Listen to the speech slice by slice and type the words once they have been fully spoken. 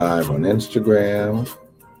Live on Instagram.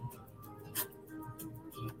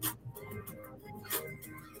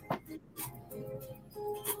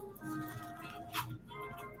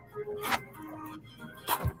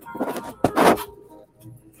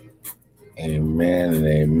 Amen and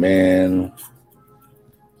amen.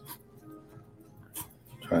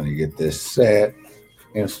 Trying to get this set.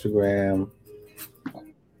 Instagram.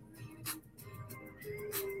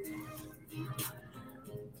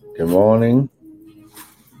 Good morning.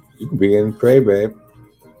 You can begin to pray, babe.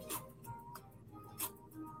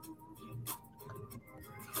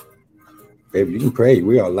 Babe, you can pray.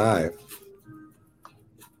 We are live.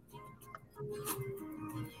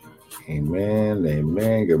 Amen.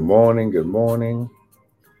 Amen. Good morning. Good morning.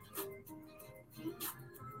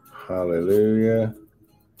 Hallelujah.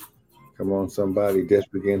 Come on, somebody.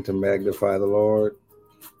 Just begin to magnify the Lord.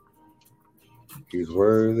 He's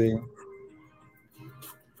worthy.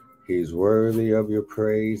 He's worthy of your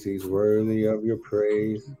praise. He's worthy of your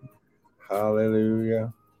praise.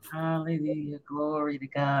 Hallelujah. Hallelujah. Glory to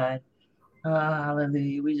God.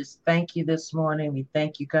 Hallelujah. We just thank you this morning. We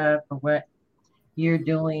thank you, God, for what you're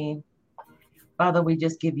doing. Father, we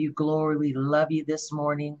just give you glory. We love you this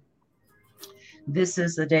morning. This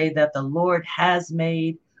is the day that the Lord has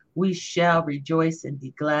made. We shall rejoice and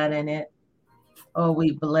be glad in it. Oh,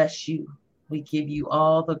 we bless you. We give you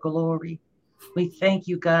all the glory. We thank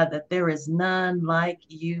you, God, that there is none like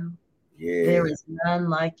you. Yeah. There is none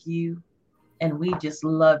like you. And we just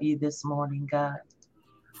love you this morning, God.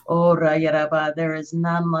 Oh, Rayaraba, there is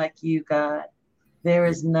none like you, God. There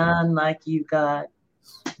is none like you, God.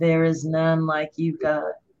 There is none like you,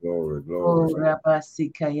 God. Glory, Oh, glory.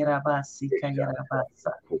 Rabasika Yarabasika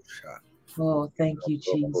Yarabasa. Oh, thank you,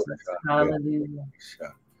 Jesus. Hallelujah.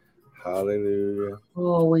 Hallelujah.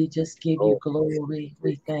 Oh, we just give you Oh, glory.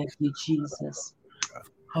 We thank you, Jesus.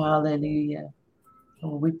 Hallelujah.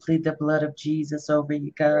 Oh, we plead the blood of Jesus over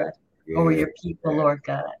you, God, over your people, Lord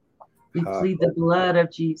God. We plead the blood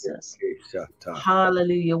of Jesus.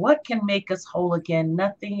 Hallelujah. What can make us whole again?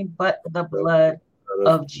 Nothing but the blood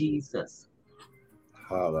of Jesus.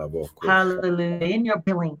 Hallelujah. In your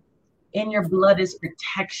healing, in your blood is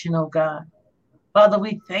protection, oh God. Father,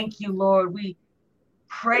 we thank you, Lord. We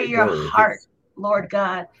pray your heart, Lord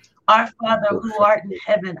God. Our Father who art in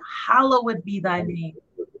heaven, hallowed be thy name.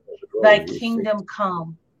 Thy kingdom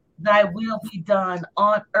come, thy will be done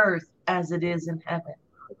on earth as it is in heaven.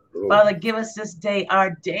 Father, give us this day our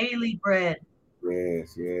daily bread.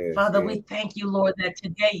 Yes, yes. Father, yes. we thank you, Lord, that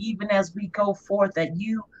today, even as we go forth, that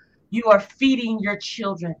you are feeding your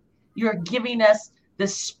children. You're giving us the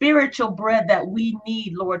spiritual bread that we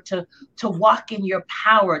need, Lord, to walk in your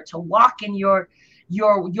power, to walk in your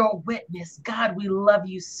witness. God, we love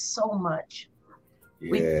you so much.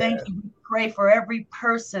 Yeah. We thank you. We pray for every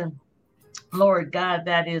person, Lord God,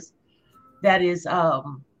 that is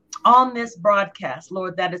on this broadcast,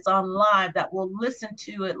 Lord, that is on live, that will listen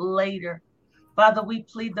to it later. Father, we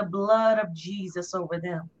plead the blood of Jesus over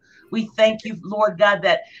them. We thank you, Lord God,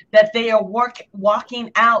 that they are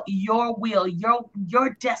walking out your will,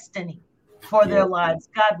 your destiny for their lives.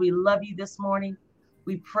 God, we love you this morning.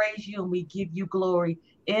 We praise you and we give you glory.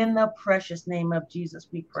 In the precious name of Jesus,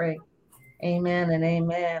 we pray. Amen and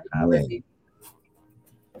amen. Hallelujah.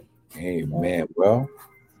 Amen. Well,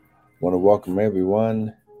 want to welcome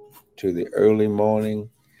everyone to the early morning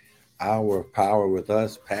hour of power with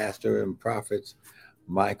us, Pastor and Prophets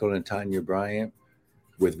Michael and Tanya Bryant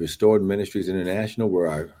with Restored Ministries International, where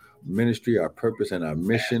our ministry, our purpose, and our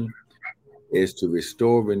mission is to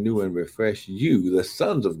restore, renew, and refresh you, the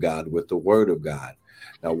sons of God, with the word of God.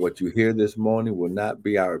 Now, what you hear this morning will not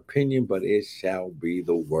be our opinion, but it shall be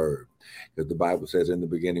the word. Because the Bible says, in the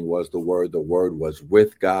beginning was the word was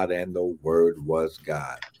with God, and the word was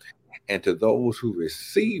God. And to those who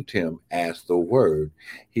received him as the word,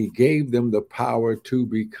 he gave them the power to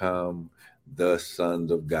become the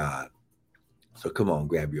sons of God. So come on,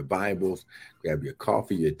 grab your Bibles, grab your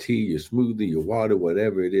coffee, your tea, your smoothie, your water,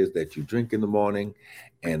 whatever it is that you drink in the morning,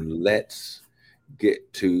 and let's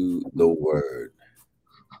get to the word.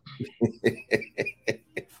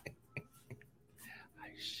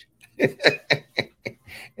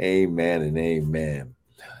 Amen and amen.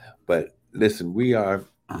 But listen, we are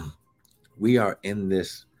in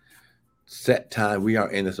this set time. We are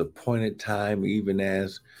in this appointed time, even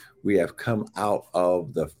as we have come out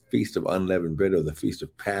of the Feast of Unleavened Bread or the Feast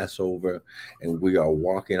of Passover, and we are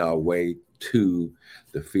walking our way to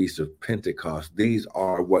the Feast of Pentecost. These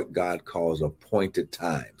are what God calls appointed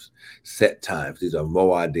times, set times. These are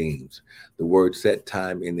moadims. The word set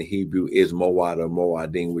time in the Hebrew is moad or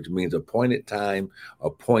moadim, which means appointed time,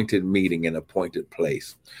 appointed meeting, and appointed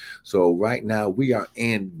place. So right now we are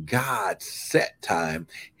in God's set time,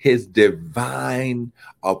 his divine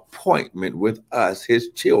appointment with us, his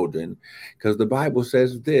children, because the Bible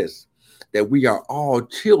says this, that we are all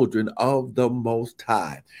children of the Most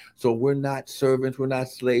High. So we're not servants, we're not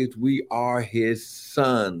slaves, we are his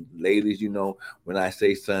sons. Ladies, you know, when I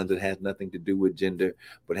say sons, it has nothing to do with gender,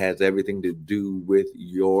 but has everything to do with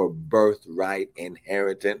your birthright,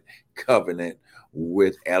 inheritance, covenant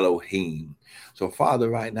with Elohim. So, Father,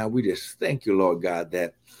 right now, we just thank you, Lord God,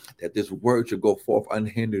 that this word should go forth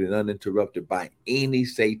unhindered and uninterrupted by any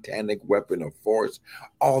satanic weapon or force,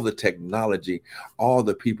 all the technology, all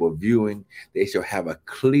the people viewing. They shall have a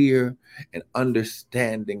clear and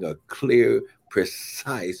understanding, a clear,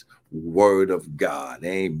 precise word of God.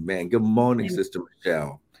 Amen. Good morning, Amen. Sister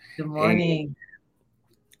Michelle. Good Amen. morning.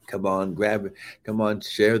 Come on, grab it. Come on,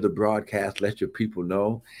 share the broadcast. Let your people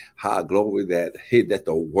know how glory that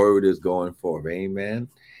the word is going forth. Amen.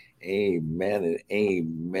 Amen and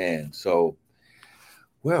amen. So,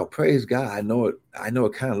 well, praise God. I know it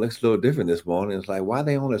kind of looks a little different this morning. It's like, why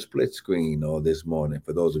they on a split screen or this morning?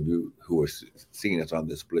 For those of you who are seeing us on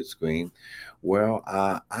the split screen, well,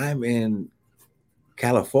 I'm in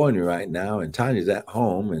California right now, and Tanya's at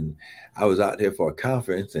home, and I was out there for a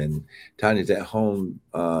conference, and Tanya's at home.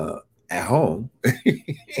 At home,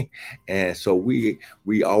 and so we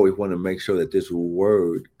always want to make sure that this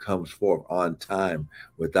word comes forth on time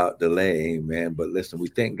without delay. Amen. But listen, we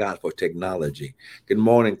thank God for technology. Good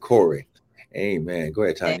morning, Corey. Amen. Go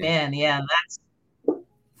ahead, Tanya. Amen. Yeah,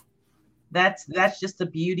 that's just the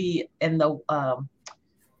beauty and the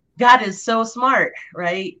God is so smart,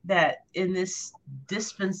 right? That in this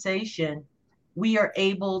dispensation, we are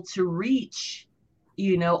able to reach,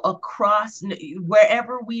 across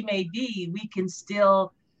wherever we may be, we can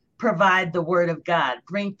still provide the word of God,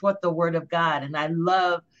 bring forth the word of God. And I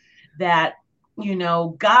love that,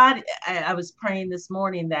 God, I was praying this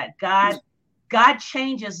morning that God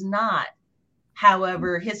changes not.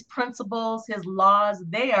 However, his principles, his laws,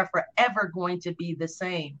 they are forever going to be the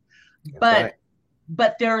same. That's But right.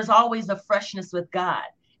 but there is always a freshness with God.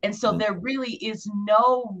 And so Mm. there really is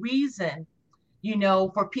no reason,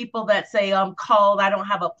 for people that say, I'm called, I don't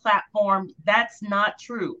have a platform. That's not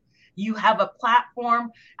true. You have a platform.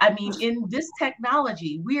 I mean, in this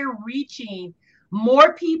technology, we're reaching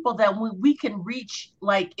more people than we can reach,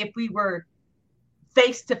 like if we were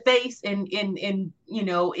face to face in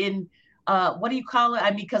what do you call it? I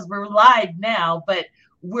mean, because we're live now, but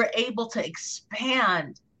we're able to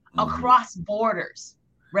expand Mhm. across borders,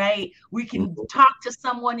 right? We can Mhm. talk to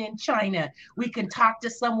someone in China. We can talk to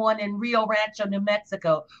someone in Rio Rancho, New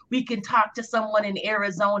Mexico. We can talk to someone in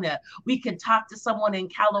Arizona. We can talk to someone in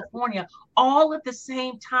California, all at the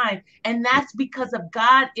same time. And that's because of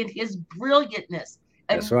God in his brilliantness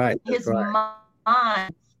That's and right. That's his right.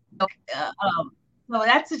 mind. So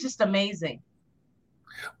that's just amazing.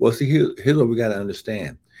 Well, see, here's what we got to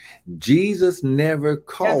understand. Jesus never There's a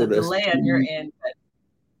called us delay on your to, end, but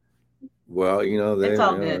well, it's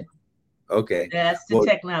all good. okay. That's the Well,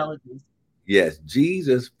 technologies. yes,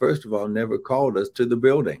 Jesus, first of all, never called us to the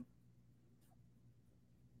building.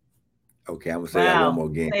 Okay, I'm gonna say that one Wow. more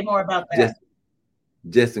again, Say more about that. just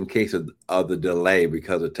just in case of the delay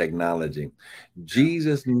because of technology.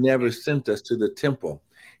 Jesus never sent us to the temple.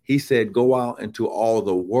 He said, "Go out into all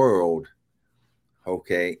the world,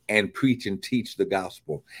 okay, and preach and teach the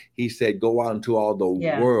gospel." He said, "Go out into all the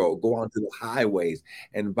Yeah. world, go out to the highways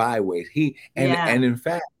and byways." He Yeah. and in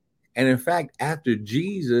fact, after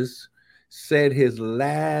Jesus said his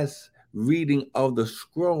last reading of the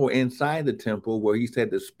scroll inside the temple, where he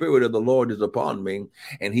said, "The Spirit of the Lord is upon me,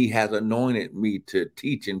 and he has anointed me to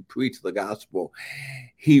teach and preach the gospel,"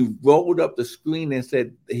 he rolled up the screen and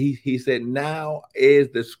said, he said, "Now is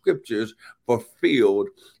the scriptures fulfilled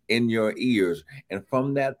in your ears." And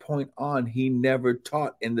from that point on, he never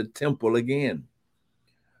taught in the temple again.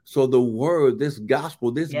 So the word, this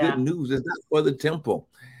gospel, this good Yeah. news is not for the temple.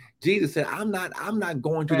 Jesus said, I'm not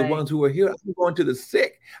going to the Right. ones who are here. I'm going to the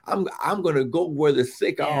sick. I'm going to go where the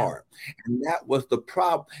sick Yeah. are. And that was the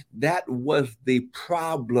problem. That was the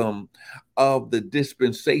problem of the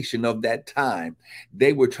dispensation of that time.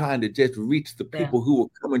 They were trying to just reach the Yeah. people who were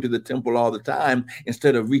coming to the temple all the time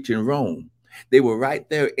instead of reaching Rome. They were right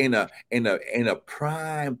there in a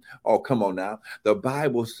prime. Oh, come on now. The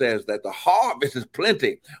Bible says that the harvest is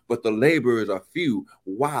plenty, but the laborers are few.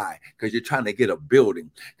 Why? Because you're trying to get a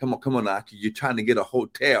building. Come on now. You're trying to get a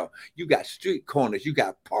hotel. You got street corners, you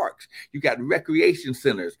got parks, you got recreation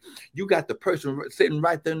centers. You got the person sitting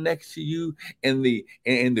right there next to you in the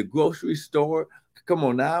grocery store. Come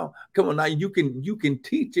on now. Come on now. You can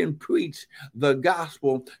teach and preach the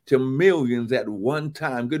gospel to millions at one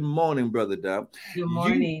time. Good morning, Brother Dub. Good You do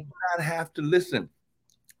morning. not have to listen.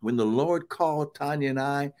 When the Lord called Tanya and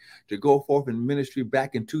I to go forth in ministry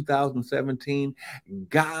back in 2017,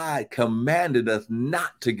 God commanded us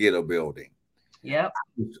not to get a building. Yep.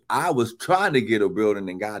 I was trying to get a building,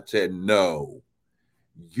 and God said, no,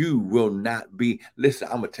 you will not be. Listen,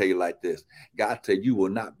 I'm going to tell you like this. God said, you will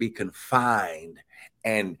not be confined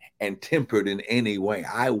and tempered in any way.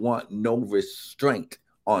 I want no restraint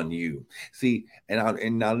on you. See,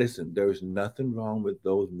 and now listen, there's nothing wrong with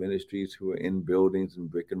those ministries who are in buildings and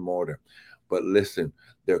brick and mortar. But listen,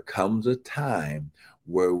 there comes a time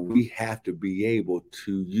where we have to be able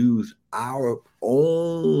to use our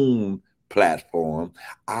own platform,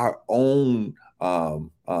 our own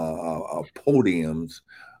podiums,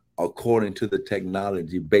 according to the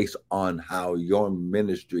technology, based on how your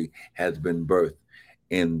ministry has been birthed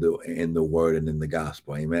in the word and in the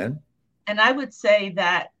gospel. Amen. And I would say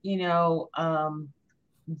that,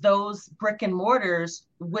 those brick and mortars,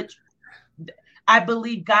 which I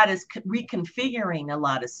believe God is reconfiguring a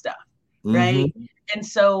lot of stuff, Mm-hmm. right? And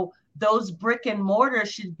so those brick and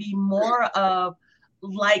mortars should be more of,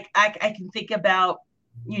 like, I can think about,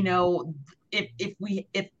 if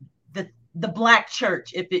the black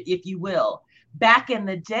church, if you will, back in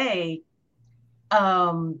the day,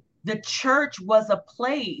 the church was a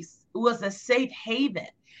place, it was a safe haven.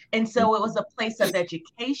 And so it was a place of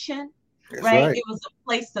education, That's right? right. It was a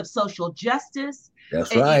place of social justice.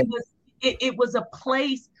 That's It, right. it was it was a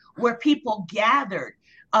place where people gathered.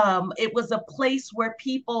 It was a place where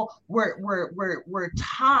people were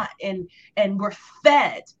taught and were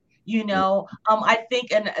fed. I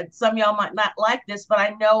think, and some of y'all might not like this, but I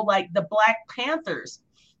know, like, the Black Panthers,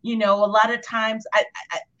 a lot of times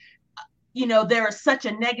there is such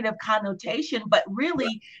a negative connotation, but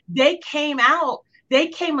really they came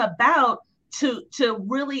about to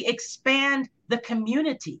really expand the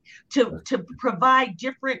community, to provide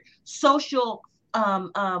different social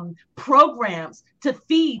programs, to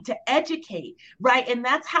feed, to educate, right? And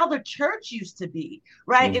that's how the church used to be,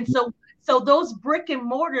 right? And Mhm. so those brick and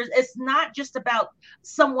mortars, it's not just about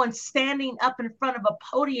someone standing up in front of a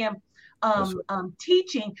podium That's right.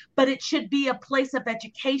 teaching, but it should be a place of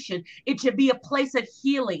education. It should be a place of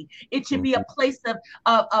healing. It should be a Mhm. place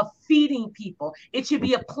of feeding people. It should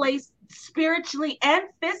be a place spiritually and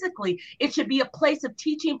physically. It should be a place of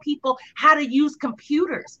teaching people how to use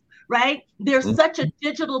computers, right? There's Mhm. such a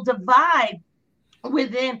digital divide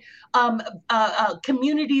within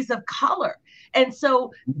communities of color. And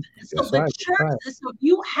so That's the right. That's right. church, so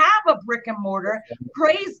you have a brick and mortar,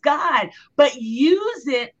 praise God, but use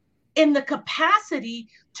it in the capacity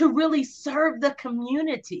to really serve the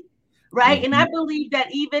community, right? And I Mhm. believe that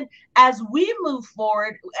even as we move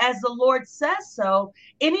forward, as the Lord says so,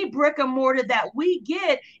 any brick and mortar that we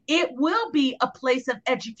get, it will be a place of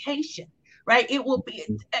education, right? It will be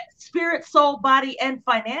spirit, soul, body, and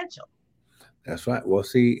financial. That's right. Well,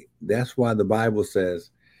 see, that's why the Bible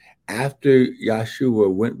says after Yahshua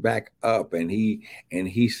went back up and he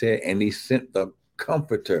said and he sent the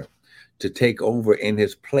comforter to take over in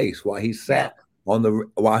his place Yeah,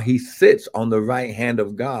 while he sits on the right hand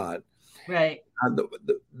of God. right.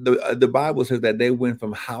 The Bible says that they went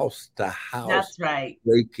from house to house That's right.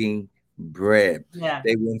 breaking bread. Yeah,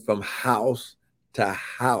 They went from house to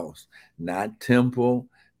house, not temple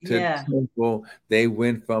to yeah, temple. They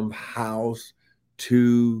went from house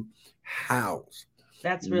to house.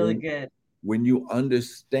 that's really When good. when you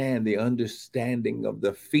understand the understanding of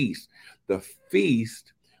the feast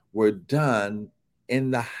were done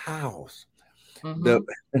in the house. The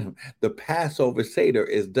Mm-hmm. the Passover Seder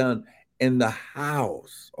is done in the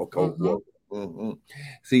house. Okay. Mm-hmm. Well, mhm.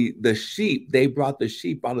 See, they brought the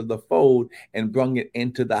sheep out of the fold and brung it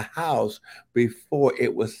into the house before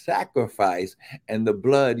it was sacrificed and the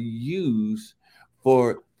blood used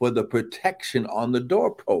for the protection on the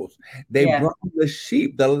doorpost. They Yeah. brought the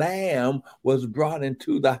sheep, the lamb was brought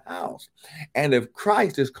into the house. And if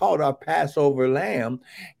Christ is called our Passover lamb,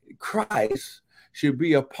 Christ should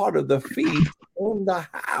be a part of the feast in the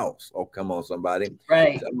house. Oh, come on, somebody.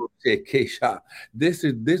 Right. This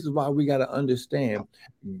is why we got to understand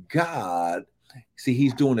God. See,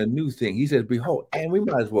 He's doing a new thing. He says, "Behold," and we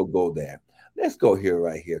might as well go there. Let's go here,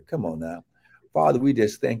 right here. Come on now. Father, we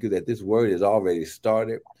just thank you that this word is already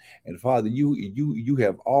started. And Father, you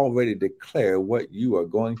have already declared what you are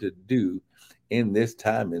going to do in this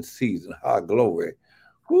time and season. Ha, glory.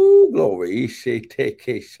 Woo, glory. Ishe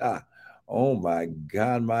teke sha. Oh my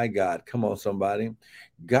God, my God. Come on, somebody.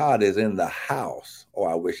 God is in the house. Oh,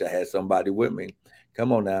 I wish I had somebody with me.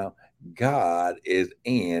 Come on now. God is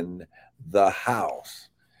in the house.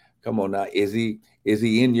 Come on now. Is he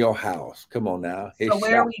in your house? Come on now. His So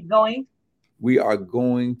where are shop. we going? We are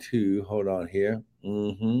going to hold on here.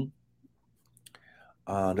 Mm-hmm.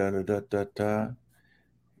 Da, da, da, da, da.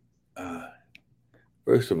 Uh,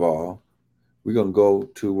 First of all, we're gonna go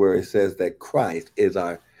to where it says that Christ is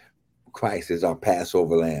our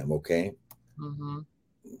Passover lamb, okay? Mm-hmm.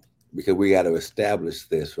 Because we got to establish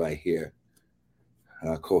this right here.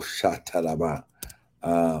 Koshatalaba.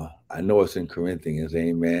 I know it's in Corinthians,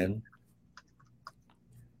 amen.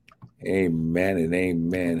 Amen and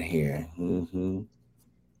amen here. I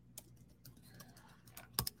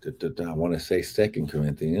want to say Second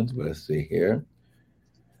Corinthians, but let's see here.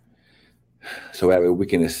 So that way we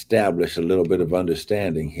can establish a little bit of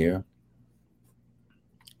understanding here.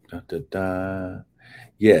 Da, da, da.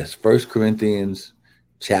 Yes, First Corinthians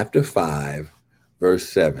chapter 5, verse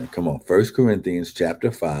 7. Come on, First Corinthians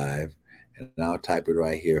chapter 5, and I'll type it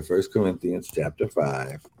right here. First Corinthians chapter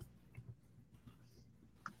 5.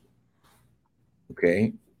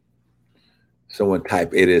 Okay. Someone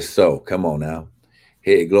type it is so. Come on now.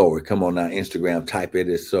 Hey, glory. Come on now. Instagram, type it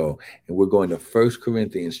is so. And we're going to First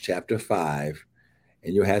Corinthians chapter 5.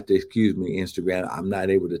 And you'll have to excuse me, Instagram. I'm not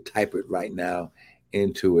able to type it right now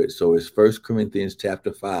into it. So it's First Corinthians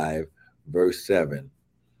chapter 5, verse 7.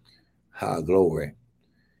 Ha, glory.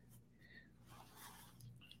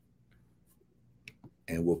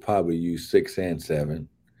 And we'll probably use 6 and 7.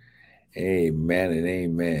 Amen and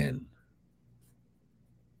amen.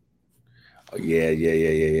 Oh,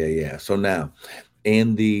 yeah. So now,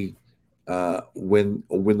 in the when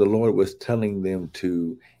the Lord was telling them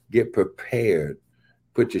to get prepared,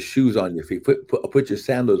 put your shoes on your feet, put your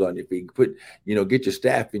sandals on your feet, get your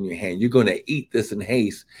staff in your hand. You're going to eat this in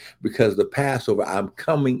haste because the Passover, I'm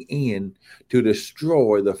coming in to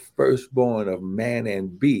destroy the firstborn of man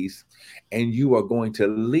and beast, and you are going to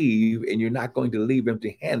leave, and you're not going to leave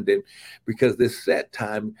empty-handed, because this set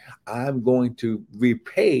time I'm going to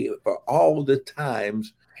repay for all the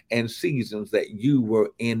times and seasons that you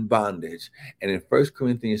were in bondage. And in First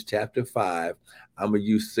Corinthians chapter 5, I'm going to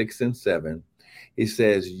use 6 and 7. He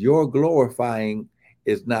says, your glorifying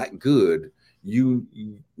is not good. You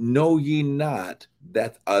know ye not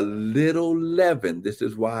that a little leaven, this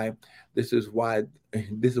is why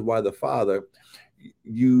the Father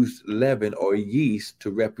used leaven or yeast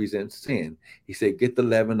to represent sin. He said, get the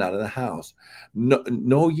leaven out of the house.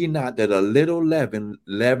 Know ye not that a little leaven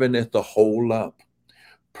leaveneth the whole lump?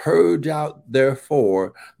 Purge out,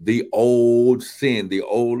 therefore, the old sin, the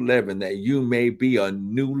old leaven, that you may be a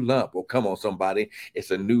new lump. Oh, come on, somebody.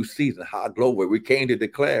 It's a new season. How glory. We came to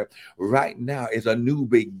declare right now is a new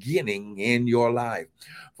beginning in your life.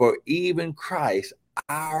 For even Christ,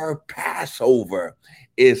 our Passover,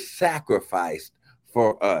 is sacrificed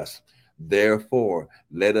for us. Therefore,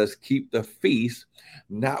 let us keep the feast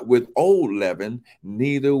not with old leaven,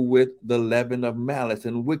 neither with the leaven of malice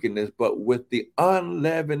and wickedness, but with the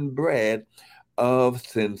unleavened bread of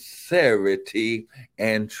sincerity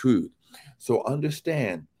and truth. So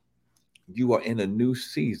understand, you are in a new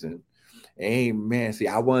season. Amen. See,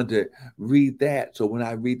 I wanted to read that. So when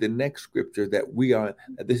I read the next scripture, that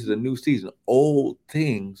this is a new season. Old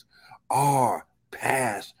things are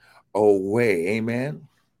passed away. Amen.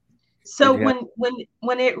 So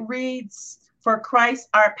when it reads, for Christ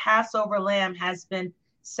our Passover lamb has been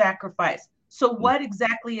sacrificed. So what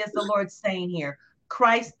exactly is the Lord saying here?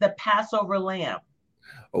 Christ the Passover lamb.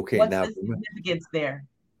 Okay, What's now the significance there?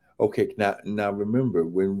 Okay, now remember,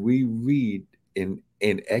 when we read in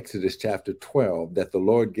Exodus chapter 12 that the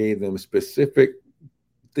Lord gave them specific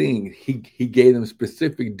things, he gave them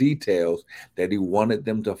specific details that he wanted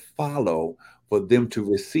them to follow for them to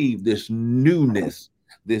receive this newness,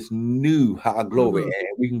 this new high glory.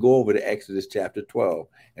 And we can go over to Exodus chapter 12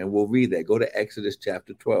 and we'll read that. Go to Exodus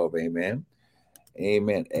chapter 12. Amen.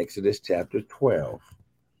 Amen. Exodus chapter 12.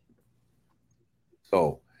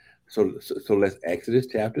 So let's Exodus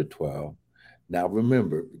chapter 12. Now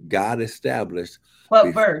remember, God established.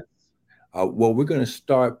 What verse? Well, we're going to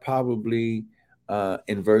start probably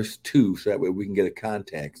in verse 2, so that way we can get a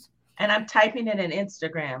context. And I'm typing it in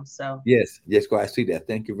Instagram. So yes, go. I see that.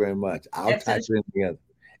 Thank you very much. I'll type it in together.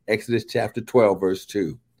 Exodus chapter 12, verse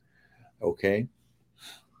 2. Okay.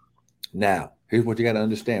 Now, here's what you got to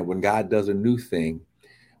understand. When God does a new thing,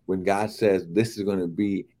 when God says this is going to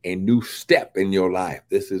be a new step in your life.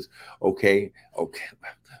 This is okay. Okay.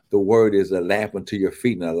 The word is a lamp unto your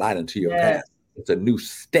feet and a light unto your path. Yes. It's a new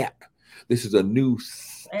step. This is a new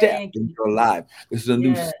step Thank in you. your life. This is a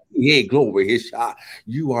new, Yes. yeah, glory, his shot.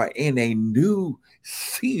 You are in a new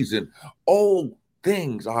season. Old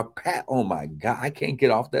things are pat. Oh my God, I can't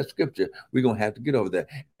get off that scripture. We're going to have to get over there.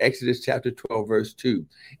 Exodus chapter 12, verse 2.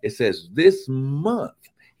 It says, this month,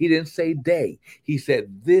 he didn't say day. He said,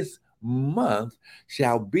 this month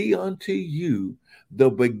shall be unto you the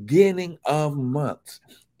beginning of months.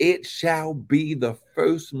 It shall be the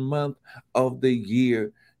first month of the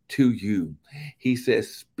year to you. He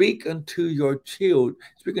says, speak unto your children,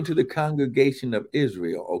 speak unto the congregation of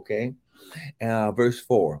Israel, okay? Verse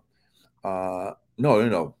 4.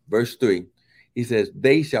 No. Verse 3. He says,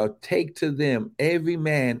 they shall take to them every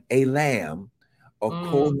man a lamb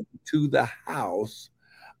according to the house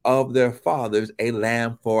of their fathers, a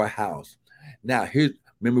lamb for a house. Now, here's,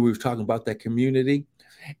 remember we were talking about that community?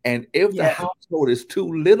 And if the Yeah. household is too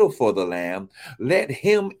little for the lamb, let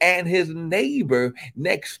him and his neighbor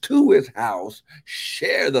next to his house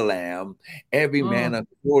share the lamb, every man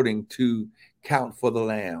according to count for the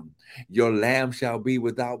lamb. Your lamb shall be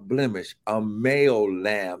without blemish, a male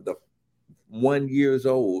lamb, the 1 year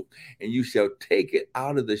old, and you shall take it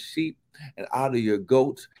out of the sheep and out of your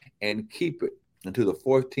goats and keep it until the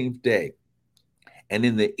 14th day. And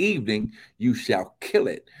in the evening, you shall kill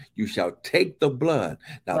it. You shall take the blood.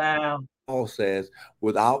 Now, Wow. Paul says,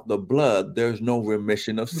 without the blood, there's no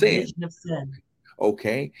remission of sin. Remission of sin.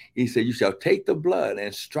 Okay. He said, you shall take the blood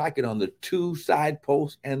and strike it on the two side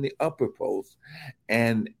posts and the upper post.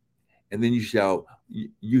 And then you shall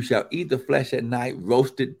eat the flesh at night,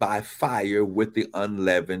 roasted by fire with the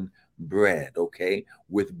unleavened bread, okay,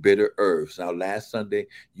 with bitter herbs. Now, last Sunday,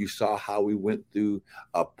 you saw how we went through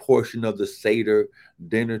a portion of the Seder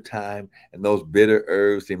dinner time, and those bitter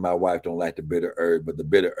herbs. See, my wife don't like the bitter herbs, but the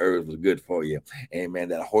bitter herbs was good for you. Amen.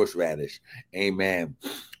 That horseradish. Amen.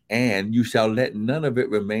 And you shall let none of it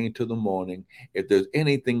remain till the morning. If there's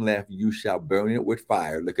anything left, you shall burn it with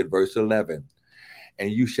fire. Look at verse 11. And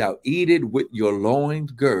you shall eat it with your loins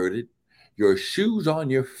girded, your shoes on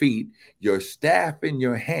your feet, your staff in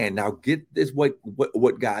your hand. Now get this,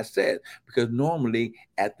 what God said, because normally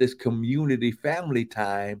at this community family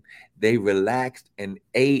time, they relaxed and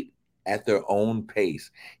ate at their own pace.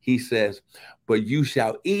 He says, but you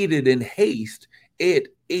shall eat it in haste.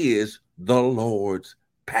 It is the Lord's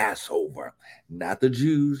Passover, not the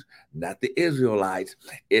Jews, not the Israelites.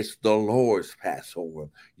 It's the Lord's Passover.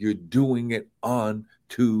 You're doing it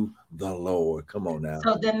unto the Lord. Come on now.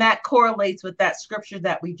 So then that correlates with that scripture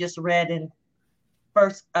that we just read in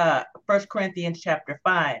First Corinthians chapter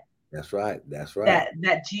 5. That's right. That's right.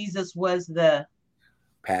 That Jesus was the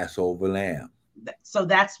Passover lamb. So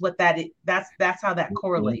that's what that's how that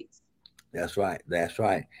correlates. That's right. That's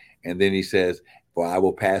right. And then he says, for I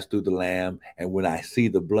will pass through the lamb, and when I see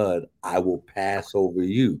the blood, I will pass over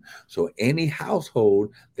you. So any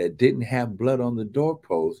household that didn't have blood on the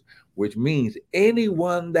doorpost, which means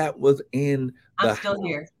anyone that was in the I'm still house,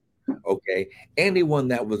 here. okay, anyone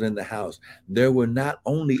that was in the house, there were not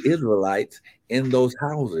only Israelites in those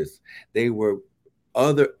houses, they were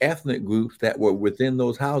other ethnic groups that were within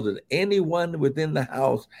those houses. Anyone within the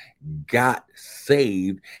house got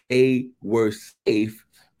saved. They were safe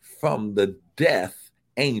from the death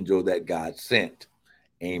angel that God sent.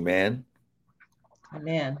 Amen.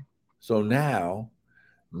 Amen. So now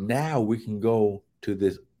we can go to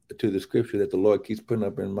the scripture that the Lord keeps putting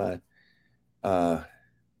up in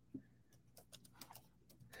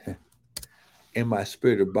my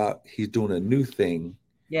spirit about he's doing a new thing.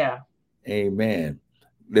 Yeah. Amen.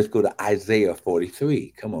 Let's go to Isaiah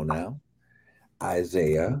 43. Come on now.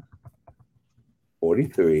 Isaiah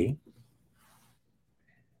 43.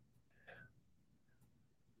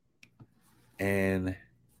 And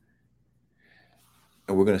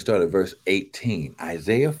we're going to start at verse 18.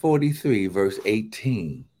 Isaiah 43, verse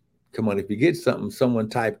 18. Come on, if you get something, someone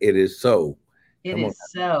type, it is so. It is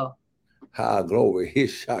so. Glory.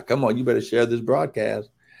 His shot. Come on, you better share this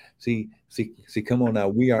broadcast. See, come on now.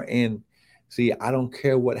 We are in. See, I don't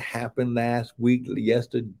care what happened last week,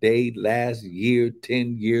 yesterday, last year,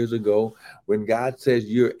 10 years ago. When God says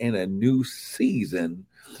you're in a new season,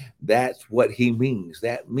 that's what he means.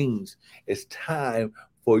 That means it's time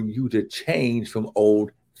for you to change from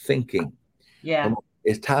old thinking. Yeah.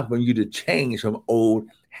 It's time for you to change from old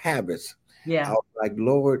habits. Yeah. I was like,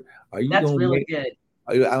 Lord, are you That's going really good.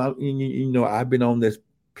 I've been on this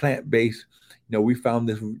plant-based, we found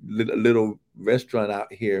this little restaurant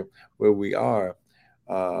out here where we are.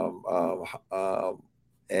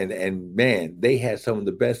 and man, they had some of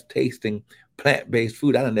the best tasting plant-based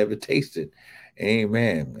food I done ever tasted.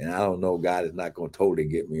 Amen. And I don't know, God is not going to totally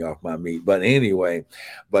get me off my meat. But anyway,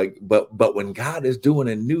 but when God is doing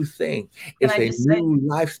a new thing, Can it's I a just say, new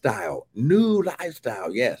lifestyle. New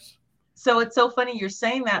lifestyle. Yes. so it's so funny you're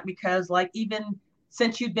saying that because like even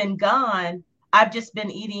since you've been gone, I've just been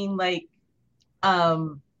eating like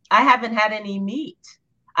um I haven't had any meat.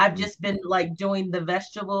 I've just been like doing the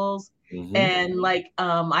vegetables Mm-hmm. and like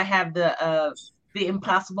I have the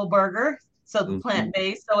Impossible Burger, so the Mm-hmm.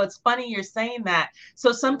 plant-based. So it's funny you're saying that.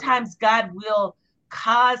 So sometimes God will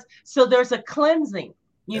cause, so there's a cleansing,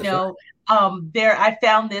 you That's right. know. There I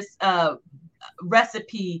found this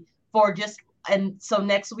recipe for just, and so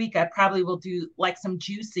next week I probably will do like some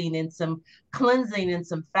juicing and some cleansing and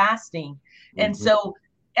some fasting. And Mm-hmm. so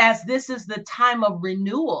as this is the time of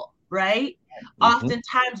renewal, right? Mm-hmm.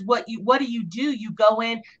 Oftentimes what do? You go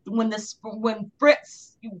in when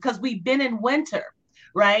Fritz, because we've been in winter,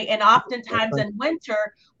 right? And That's oftentimes right. in winter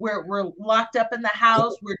we're locked up in the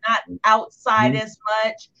house, we're not outside Mm-hmm. as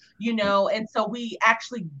much, and so we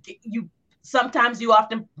actually you sometimes you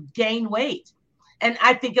often gain weight. And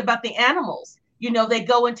I think about the animals, they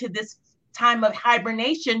go into this time of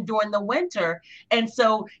hibernation during the winter. And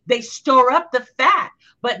so they store up the fat,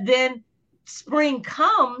 but then spring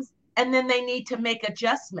comes and then they need to make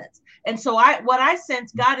adjustments. And so what I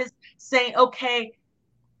sense God is saying, okay,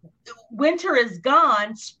 winter is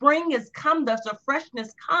gone, spring has come, there's a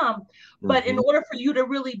freshness come, but in Mm-hmm. order for you to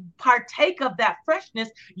really partake of that freshness,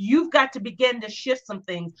 you've got to begin to shift some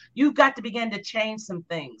things. You've got to begin to change some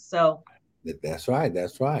things. So That's right.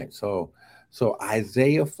 That's right. So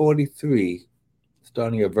Isaiah 43,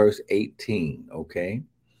 starting at verse 18, okay?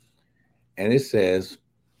 And it says,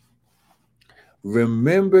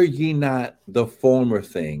 remember ye not the former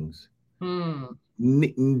things, hmm,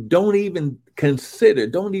 don't even consider,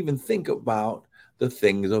 don't even think about the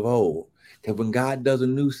things of old. Because when God does a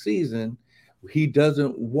new season, he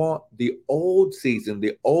doesn't want the old season,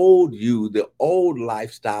 the old you, the old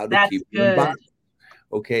lifestyle to that's keep you in good. bondage.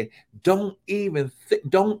 Okay, don't even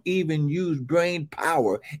use brain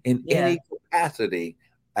power in Yeah. any capacity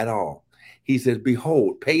at all. He says,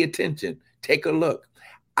 behold, pay attention, take a look.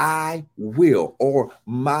 I will, or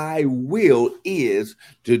my will is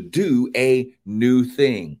to do a new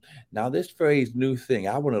thing. Now, this phrase new thing,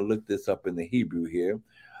 I want to look this up in the Hebrew here.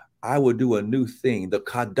 I will do a new thing, the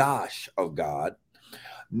Kadash of God.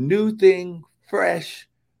 New thing, fresh.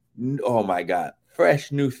 Oh my God.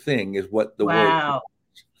 Fresh new thing is what the word Wow.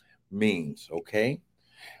 means. Okay.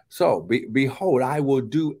 So behold, I will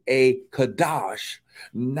do a Kadash.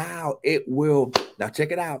 Now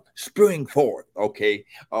check it out, spring forth. Okay.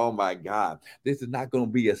 Oh my God. This is not going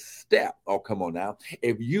to be a step. Oh, come on now.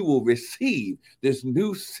 If you will receive this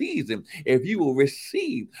new season, if you will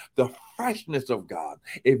receive the freshness of God,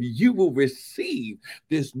 if you will receive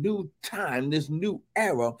this new time, this new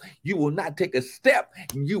era, you will not take a step,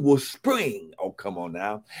 you will spring. Oh, come on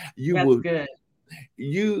now. You That's will good.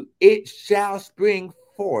 it shall spring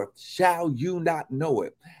forth, shall you not know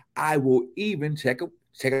it? I will even check it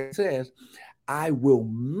says, I will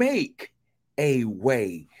make a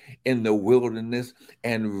way in the wilderness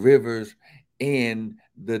and rivers in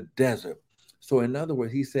the desert. So, in other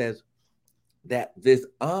words, he says that this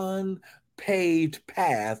unpaved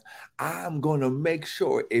path, I'm going to make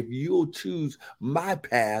sure if you'll choose my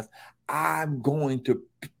path, I'm going to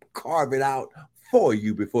carve it out for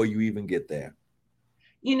you before you even get there.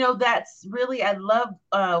 That's really, I love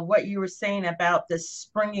what you were saying about the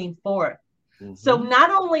springing forth. So Mm-hmm.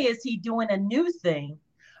 not only is he doing a new thing,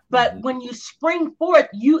 but Mm-hmm. when you spring forth,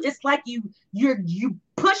 it's like you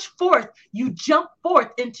push forth, you jump forth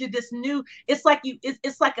into this new, it's like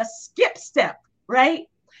it's like a skip step, right?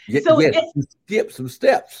 So Yes, it's you skip some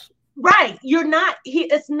steps. right. You're not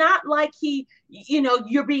it's not like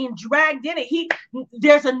you're being dragged in it.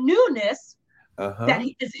 There's a newness Uh that huh.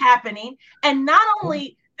 is happening. And not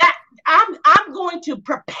only that, I'm going to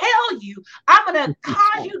propel you, I'm going to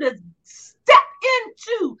cause you to step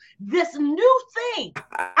into this new thing.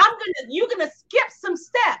 You're going to skip some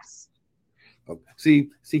steps. See,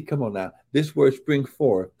 come on now. This word "spring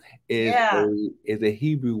forth" is Yeah. a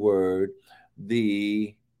Hebrew word,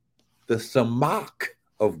 the the samak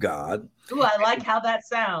of God, Ooh, I like how that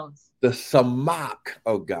sounds. the samak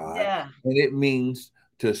of God, Yeah. and it means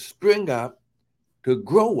to spring up, to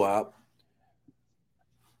grow up,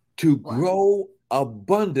 to Wow. grow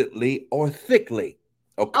abundantly or thickly.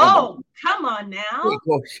 Oh, come on. Oh, come on now.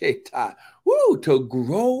 Woo, to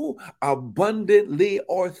grow abundantly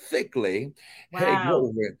or thickly. Hey, Wow.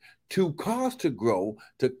 glory. To cause to grow,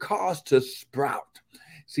 to cause to sprout.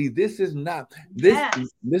 See, this is not this. Yes.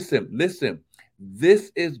 Listen.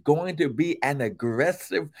 This is going to be an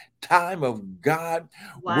aggressive time of God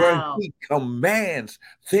where Wow. He commands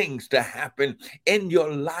things to happen in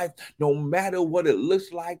your life, no matter what it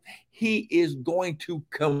looks like. He is going to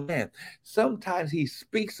command. Sometimes He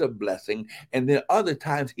speaks a blessing, and then other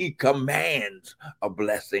times He commands a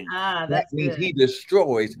blessing. Ah, That that's means good. He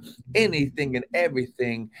destroys anything and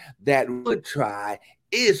everything that would try,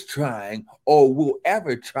 is trying, or will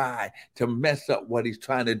ever try to mess up what He's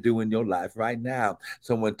trying to do in your life right now.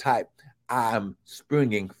 Someone type, I'm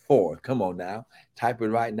springing forth. Come on now. Type it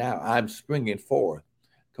right now. I'm springing forth.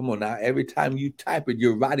 Come on now. Every time you type it,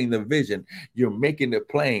 you're writing the vision. You're making it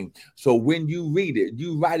plain. So when you read it,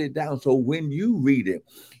 you write it down. So when you read it,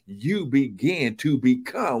 you begin to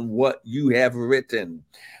become what you have written.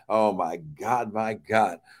 Oh my God, my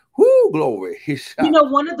God. Whoo, glory.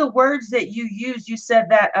 One of the words that you used, you said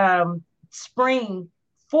that spring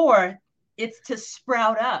forth, it's to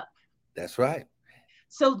sprout up. That's right.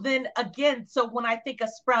 So then again, so when I think of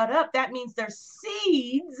sprout up, that means there's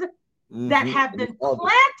seeds that Mm-hmm. have been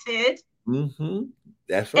planted. Mm-hmm.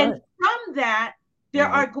 That's And right. from that, there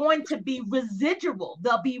are going to be residual.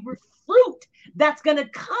 There'll be fruit that's going to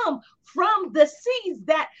come from the seeds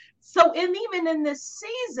that, so even in this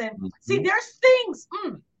season, see, there's things,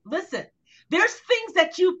 listen, there's things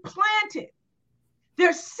that you've planted.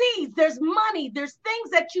 There's seeds, there's money, there's things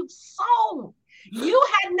that you've sown. You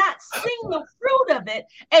had not seen the fruit of it.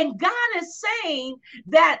 And God is saying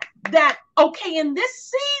that, okay, in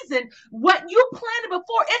this season, what you planted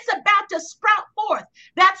before, it's about to sprout forth.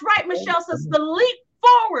 That's right. Michelle says to leap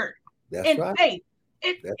forward in faith.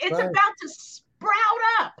 It's about to sprout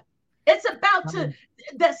up. It's about to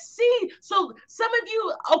the seed. So some of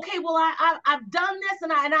you, okay, well, I've done this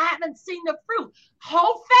and I haven't seen the fruit.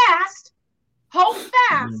 Hold fast,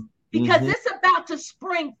 because it's about to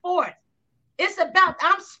spring forth. It's about,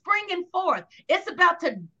 I'm springing forth. It's about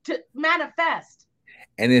to manifest.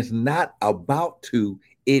 And it's not about to,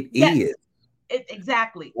 it is.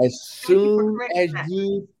 Exactly. As soon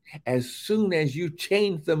as you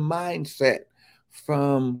change the mindset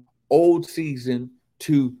from old season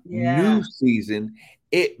to new season,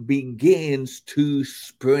 it begins to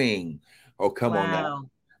spring. Oh, come on now.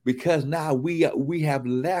 Because now we have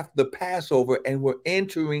left the Passover and we're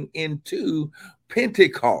entering into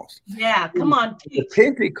Pentecost. Yeah, come on. The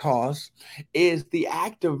Pentecost is the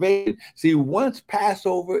activation. See, once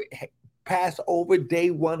Passover, day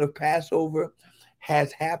one of Passover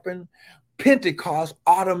has happened, Pentecost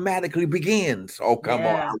automatically begins. Oh, come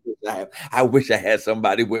on. I wish I had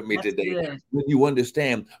somebody with me today. When you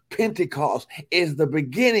understand, Pentecost is the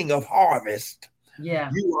beginning of harvest.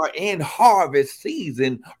 Yeah. You are in harvest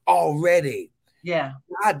season already. Yeah.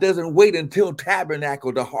 God doesn't wait until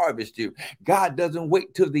tabernacle to harvest you. God doesn't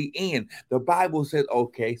wait till the end. The Bible says,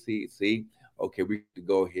 okay, see, okay, we can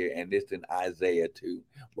go here, and it's in Isaiah too.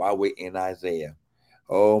 While we're in Isaiah.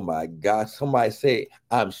 Oh my God. Somebody say,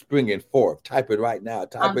 I'm springing forth. Type it right now.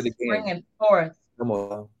 Type it again. Springing forth. Come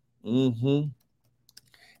on.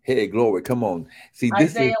 Hey, glory. Come on. See,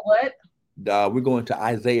 this Isaiah what? We're going to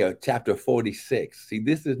Isaiah chapter 46. See,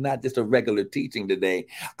 this is not just a regular teaching today.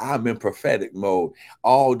 I'm in prophetic mode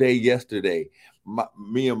all day yesterday.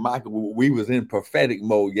 Me and Michael, we was in prophetic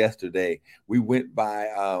mode yesterday. We went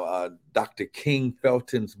by Dr. King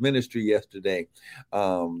Felton's ministry yesterday.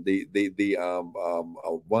 The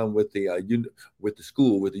one with the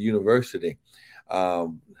school, with the university.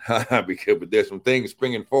 Because there's some things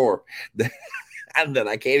springing forth and that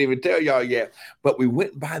I can't even tell y'all yet. But we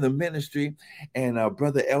went by the ministry, and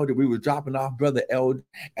Brother Elder, we were dropping off Brother Elder,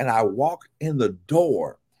 and I walked in the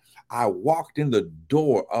door. I walked in the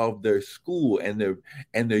door of their school and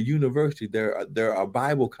their university, their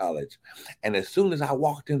Bible college. And as soon as I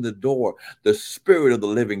walked in the door, the Spirit of the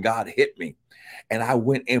living God hit me. And I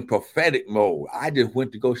went in prophetic mode. I just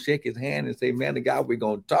went to go shake his hand and say, man of God, we're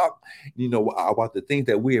going to talk, about the things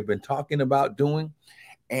that we have been talking about doing.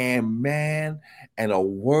 And man, and a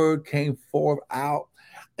word came forth out.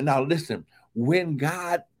 And now listen, when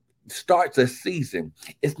God starts a season,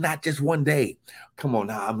 it's not just one day. Come on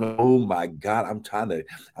now. Oh my God. I'm trying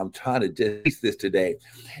to just teach this today.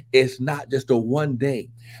 It's not just a one day.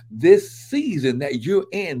 This season that you're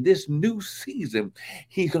in, this new season,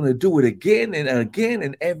 he's going to do it again and again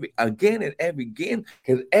and again.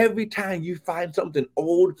 Because every time you find something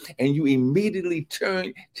old and you immediately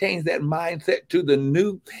change that mindset to the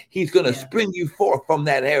new, he's going to spring you forth from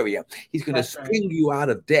that area. He's going to spring you out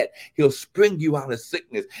of debt. He'll spring you out of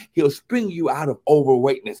sickness. He'll spring you out of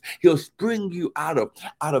overweightness. He'll spring you out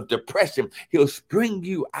of depression. He'll spring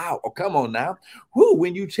you out. Oh, come on now.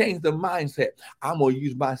 When you change the mindset, I'm gonna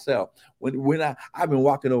use myself. When I've been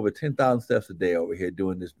walking over 10,000 steps a day over here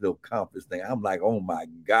doing this little conference thing. I'm like, oh my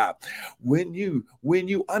God. When you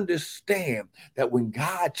understand that when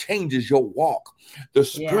God changes your walk, the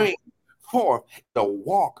spring forth the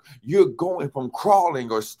walk, you're going from crawling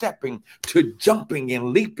or stepping to jumping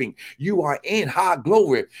and leaping. You are in high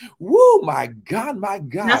glory. Woo, my God, my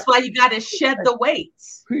God. That's why you got to shed the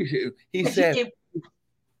weights. He said,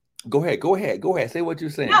 Go ahead. Say what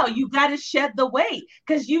you're saying. No, you got to shed the weight,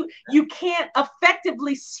 because you can't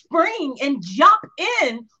effectively spring and jump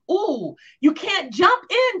in. Ooh, you can't jump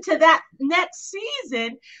into that next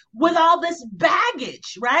season with all this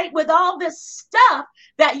baggage, right? With all this stuff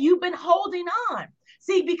that you've been holding on.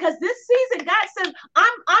 See, because this season, God says,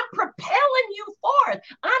 I'm propelling you forth.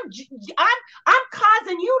 I'm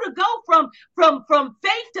causing you to go from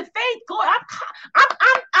faith to faith.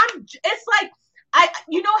 I'm it's like,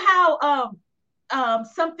 you know how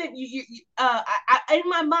something in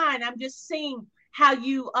my mind, I'm just seeing how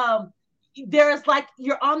you there's like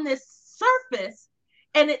you're on this surface,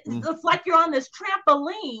 and it's like you're on this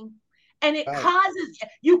trampoline, and it causes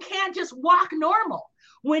you can't just walk normal.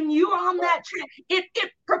 When you're on that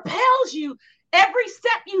it propels you every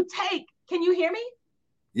step you take. Can you hear me?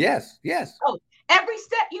 Yes. Oh, every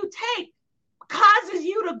step you take causes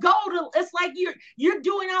you to go to, it's like you're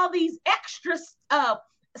doing all these extra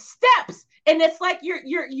steps, and it's like you're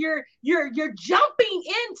jumping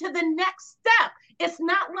into the next step. It's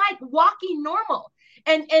not like walking normal.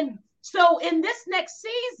 And so in this next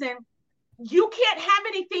season, you can't have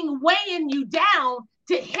anything weighing you down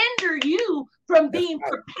to hinder you from being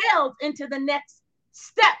propelled into the next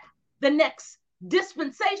step, the next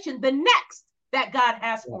dispensation, the next that God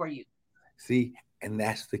has for you. See, and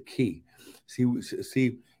that's the key.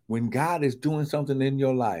 See, when God is doing something in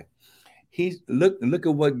your life, look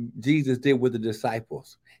at what Jesus did with the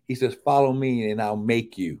disciples. He says, "Follow me, and I'll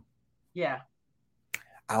make you." Yeah.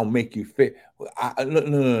 I'll make you fit.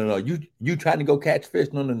 No. You trying to go catch fish?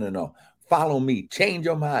 No. Follow me. Change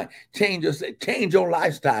your mind. Change your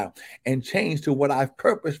lifestyle, and change to what I've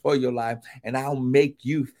purposed for your life. And I'll make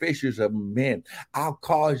you fishers of men. I'll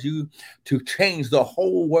cause you to change the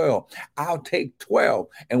whole world. I'll take 12,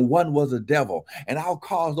 and one was a devil, and I'll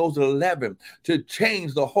cause those 11 to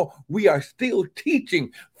change the whole. We are still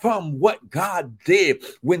teaching from what God did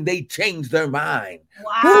when they changed their mind.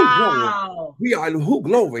 Wow. Who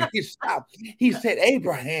glory. He said,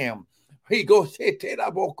 Abraham. He goes,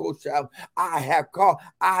 I have called,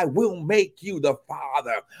 I will make you the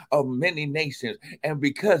father of many nations. And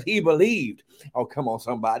because he believed, oh, come on,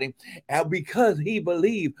 somebody. And because he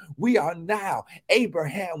believed, we are now.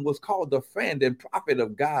 Abraham was called the friend and prophet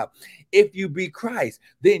of God. If you be Christ,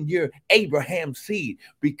 then you're Abraham's seed,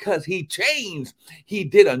 because he changed. He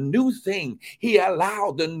did a new thing. He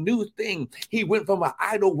allowed the new thing. He went from an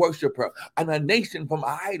idol worshiper and a nation from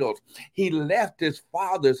idols. He left his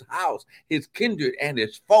father's house, his kindred and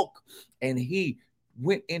his folk, and he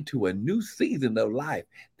went into a new season of life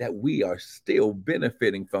that we are still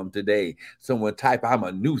benefiting from today. Someone type, I'm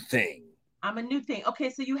a new thing. I'm a new thing.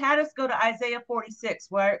 Okay, so you had us go to Isaiah 46,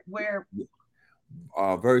 where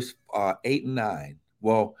verse 8 and 9.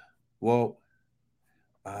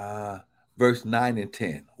 Verse 9 and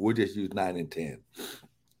 10. We'll just use 9 and 10.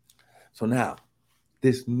 So now,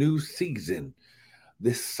 this new season,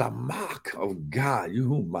 this samak of God,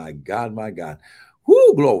 my God.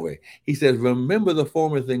 Whoo, glory. He says, remember the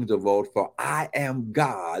former things of old, for I am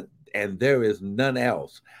God and there is none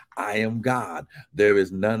else. I am God. There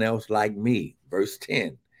is none else like me. Verse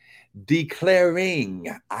 10, declaring,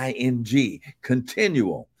 ing,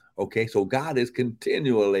 continual. Okay, so God is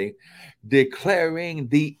continually declaring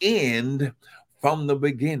the end from the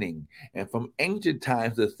beginning, and from ancient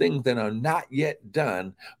times, the things that are not yet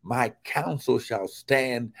done, my counsel shall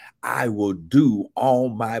stand. I will do all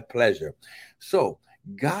my pleasure. So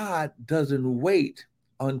God doesn't wait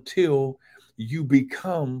until you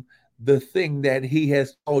become the thing that he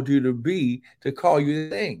has called you to be to call you the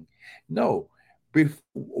thing. No,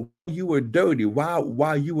 before you were dirty,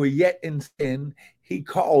 while you were yet in sin, he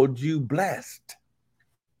called you blessed.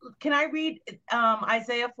 Can I read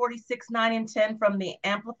Isaiah 46, 9 and 10 from the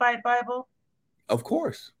Amplified Bible? Of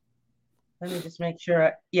course. Let me just make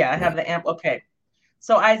sure. I have the amp. Okay.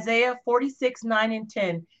 So Isaiah 46, 9 and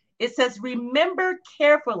 10, it says, remember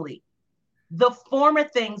carefully the former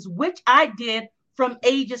things which I did from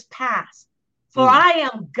ages past. For I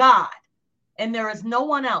am God, and there is no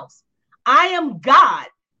one else. I am God,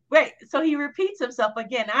 Wait, so he repeats himself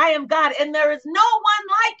again. I am God, and there is no one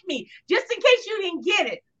like me. Just in case you didn't get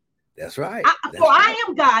it. That's right. For I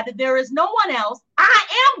am God, and there is no one else. I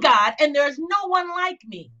am God, and there is no one like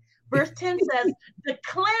me. Verse 10 says,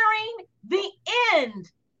 declaring the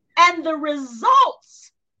end and the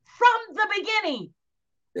results from the beginning.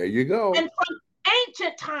 There you go. And from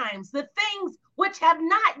ancient times, the things which have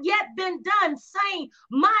not yet been done, saying,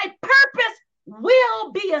 my purpose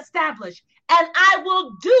will be established, and I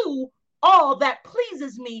will do all that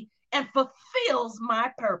pleases me and fulfills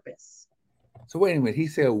my purpose. So wait a minute. He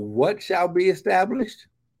said, what shall be established?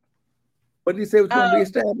 What did he say was going to be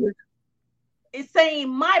established? It's saying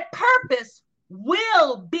my purpose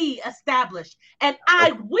will be established, and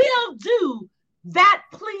I will do that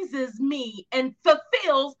pleases me and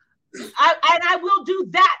fulfills, and I will do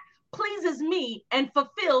that pleases me and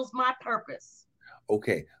fulfills my purpose.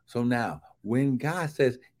 Okay, so now when God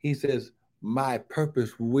says, he says, my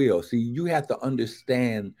purpose will. See, you have to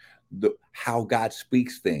understand how God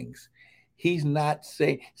speaks things. He's not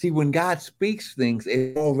saying, see, when God speaks things,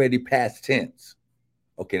 it's already past tense.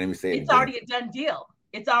 Okay, let me say it. It's already a done deal.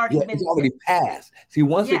 It's already been. It's already passed. See,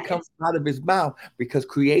 once it comes out of his mouth, because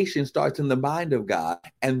creation starts in the mind of God,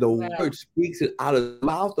 and the word speaks it out of the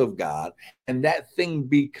mouth of God, and that thing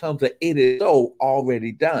becomes it is so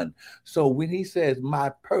already done. So when he says,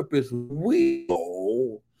 my purpose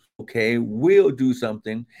will, will do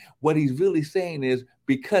something, what he's really saying is,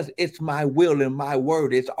 because it's my will and my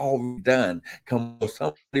word, it's already done. Come on,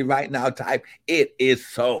 somebody right now type, it is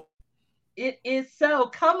so. It is so.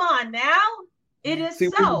 Come on now. It is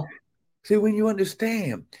so. When you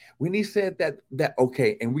understand, when he said that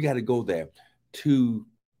okay, and we got to go there to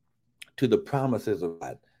the promises of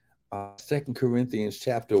God. 2 Corinthians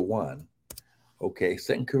chapter 1. Okay,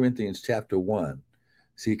 2 Corinthians chapter 1.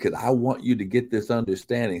 See, because I want you to get this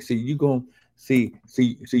understanding. See, you're going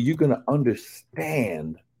to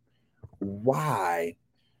understand why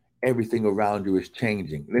everything around you is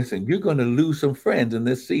changing. Listen, you're going to lose some friends in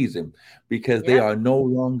this season because they are no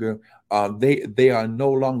longer they are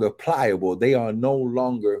no longer pliable. They are no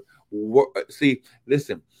longer see,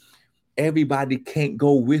 listen, everybody can't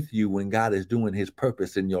go with you when God is doing his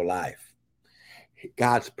purpose in your life.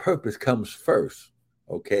 God's purpose comes first.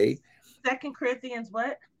 Okay. 2 Corinthians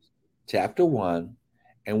what? Chapter 1,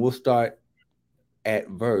 and we'll start at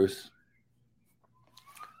verse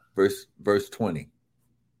 20.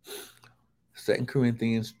 2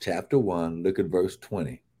 Corinthians chapter 1, look at verse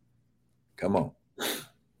 20. Come on.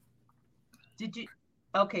 Did you?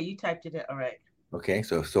 Okay, you typed it in. All right. Okay,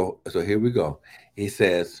 so here we go. He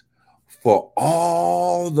says, for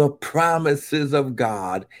all the promises of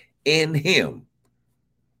God in him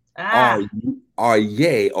are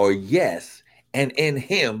yea or yes, and in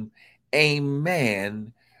him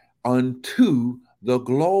amen, unto the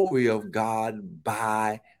glory of God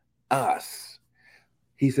by us.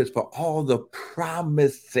 He says, for all the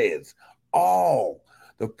promises, all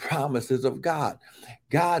the promises of God.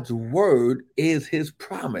 God's word is his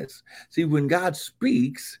promise. See, when God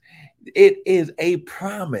speaks, it is a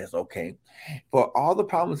promise, okay? For all the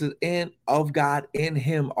promises of God in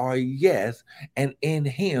him are yes, and in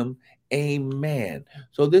him amen.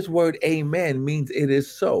 So this word amen means it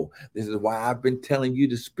is so. This is why I've been telling you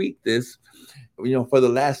to speak this, for the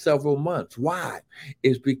last several months. Why?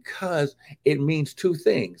 It's because it means two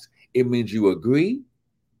things. It means you agree,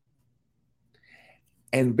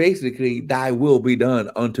 and basically, thy will be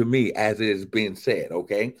done unto me as it is being said,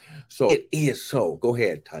 okay? So it is so. Go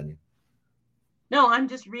ahead, Tanya. No, I'm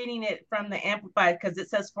just reading it from the Amplified because it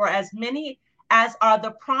says, for as many as are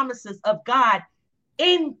the promises of God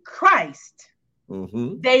in Christ,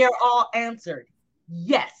 they are all answered.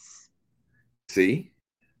 Yes. See?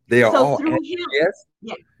 They are all through him. Yes?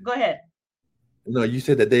 Yeah, go ahead. No, you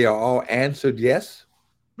said that they are all answered yes?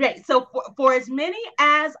 Right. So for as many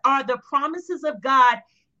as are the promises of God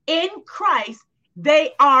in Christ,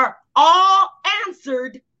 they are all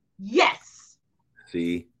answered yes.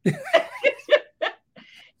 See?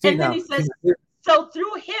 And then he says, so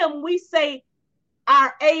through him we say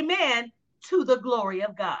our amen to the glory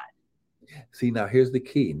of God. See, now here's the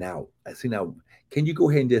key. Now, can you go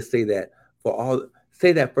ahead and just say that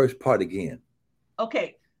say that first part again?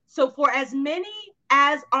 Okay. So for as many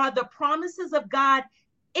as are the promises of God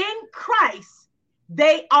in Christ,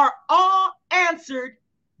 they are all answered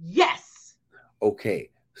yes. Okay.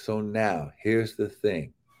 So now here's the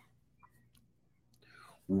thing.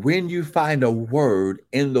 When you find a word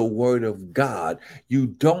in the word of God, you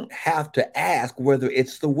don't have to ask whether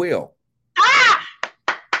it's the will.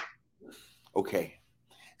 Okay.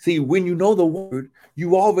 See, when you know the word,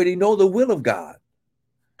 you already know the will of God.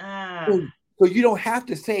 So So you don't have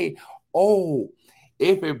to say, oh,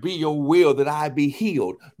 if it be your will that I be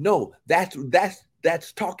healed. No,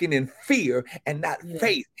 that's talking in fear and not Yes.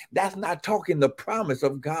 faith. That's not talking the promise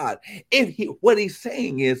of God. What he's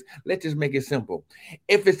saying is, let's just make it simple.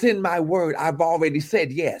 If it's in my word, I've already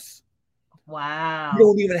said yes. You Wow.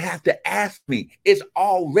 don't even have to ask me. It's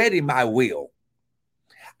already my will.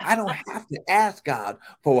 I don't have to ask God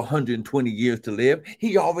for 120 years to live.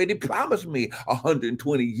 He already promised me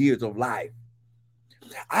 120 years of life.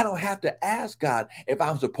 I don't have to ask God if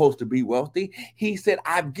I'm supposed to be wealthy. He said,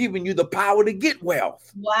 I've given you the power to get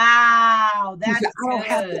wealth. Wow. He said, That's I don't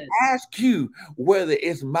have to good. ask you whether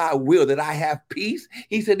it's my will that I have peace.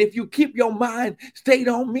 He said, if you keep your mind stayed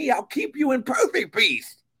on me, I'll keep you in perfect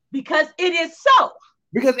peace. Because it is so.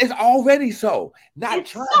 Because it's already so. Not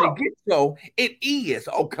It's trying to so. get so. It is.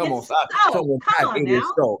 Oh, come on. It's so. Someone Come type on it now. is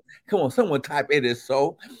so. Come on, someone type it is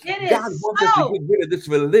so. It God is wants us to so. get rid of this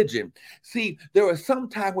religion. See, there are some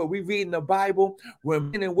times where we read in the Bible where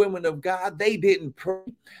men and women of God, they didn't pray.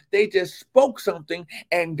 They just spoke something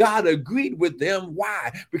and God agreed with them.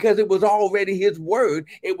 Why? Because it was already his word.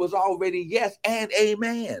 It was already yes and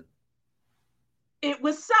amen. It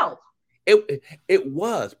was so. It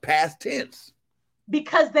was past tense.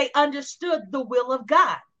 Because they understood the will of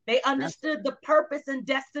God. They understood the purpose and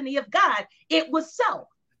destiny of God. It was so.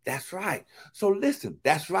 That's right. So listen,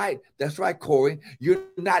 that's right. That's right, Corey. You're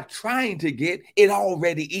not trying to get, it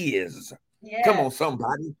already is. Come on, Yes.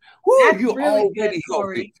 somebody. Woo, That's you're really good, already healthy.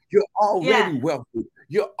 Corey. You're Yeah. already wealthy.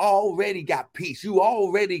 You already got peace. You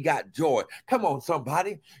already got joy. Come on,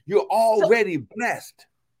 somebody. You're So already blessed.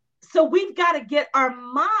 so we've got to get our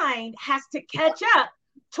mind has to catch up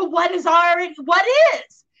to what is already what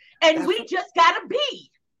is. And That's we just got to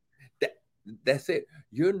be. that's it.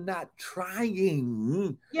 You're not trying to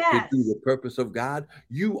do Yes. the purpose of God.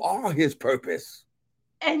 You are his purpose.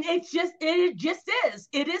 And it just is.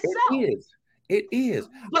 It is It so. is. It is.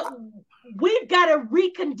 But we've got to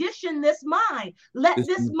recondition this mind. Let This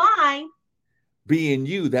this mind, being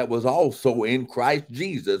you that was also in Christ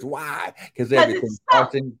Jesus. Why? Because because everything it's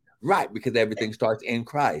starts so. in right, because everything starts in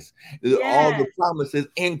Christ. All the Yes, promises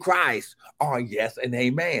in Christ are yes and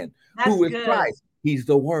amen. that's Who is good. Christ? He's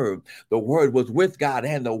the Word. The Word was with God,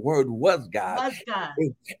 and the Word was God. Was God.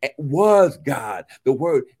 It was God.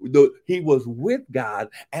 He was with God,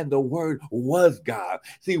 and the Word was God.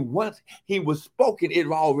 See, once he was spoken, it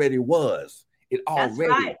already was. It That's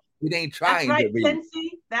already. right. It ain't That's trying right, to be.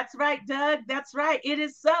 Quincy. That's right, Doug. That's right. It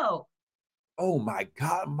is so. Oh my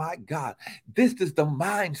God, my God. This is the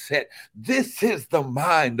mindset. This is the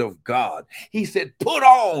mind of God. He said, put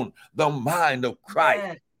on the mind of Christ.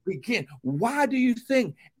 Yes. Begin. Why do you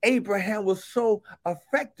think Abraham was so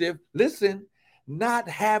effective? Listen, not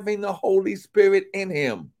having the Holy Spirit in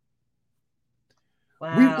him.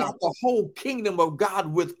 We've got Wow. the whole kingdom of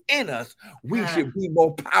God within us. We Uh, should be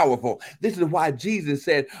more powerful. This is why Jesus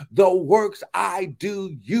said, the works I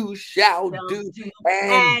do, you shall shall do, do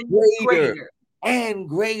and and greater. greater. And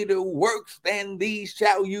greater works than these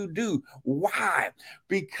shall you do. Why?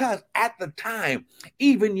 Because at the time,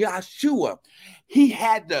 even Yeshua, he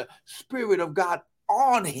had the Spirit of God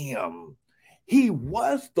on him. He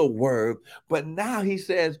was the word, but now he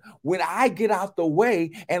says, when I get out the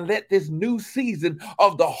way and let this new season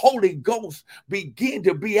of the Holy Ghost begin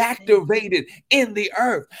to be activated in the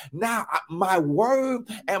earth, now my word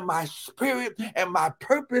and my spirit and my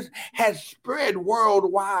purpose has spread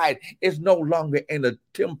worldwide. It's no longer in a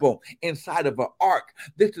temple inside of an ark.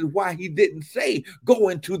 This is why he didn't say, go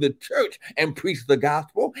into the church and preach the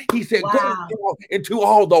gospel. He said, go Wow. into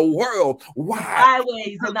all the world. The Why?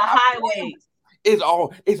 highways and the highways. It's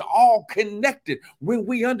all connected. When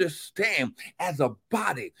we understand as a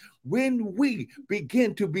body, when we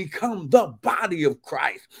begin to become the body of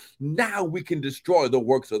Christ, now we can destroy the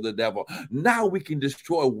works of the devil. Now we can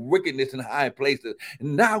destroy wickedness in high places.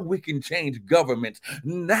 Now we can change governments.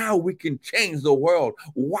 Now we can change the world.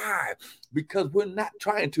 Why? Because we're not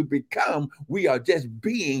trying to become, we are just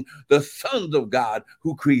being the sons of God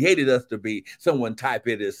who created us to be. Someone type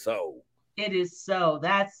it is so. It is so.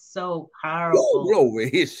 That's so Woo, powerful. glory,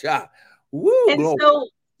 his shot. Woo, And glory.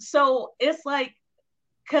 so it's like,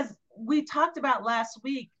 because we talked about last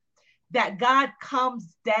week that God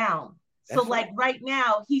comes down. So That's like right. right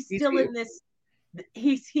now, he's He's still here. in this,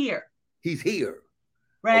 he's here, He's here. Okay.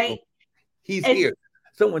 right? He's And here.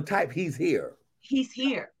 Someone type, he's here. he's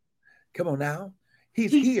here. Come on now.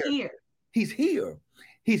 He's He's here. here. He's here.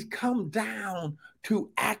 He's come down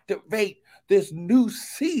to activate this new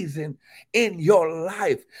season in your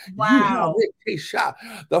life. You have Wow. it, Tisha.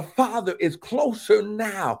 The Father is closer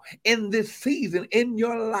now in this season in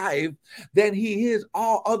your life than he is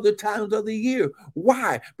all other times of the year.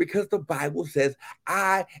 Why? Because the Bible says,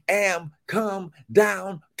 I am come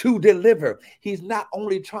down to deliver. He's not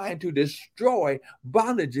only trying to destroy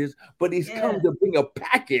bondages, but he's Yeah. come to bring a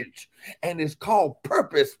package, and it's called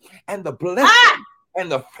purpose and the blessing Ah! and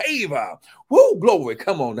the favor. Woo, glory.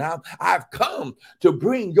 Come on now. I've come to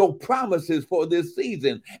bring your promises for this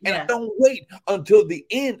season. And I Yes. don't wait until the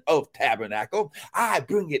end of tabernacle. I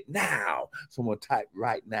bring it now. Someone type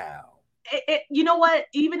right now. You know what?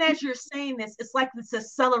 Even as you're saying this, it's like this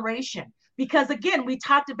acceleration. Because again, we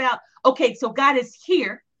talked about, okay, so God is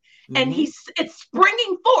here and Mhm. it's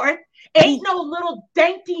springing forth. Ain't no little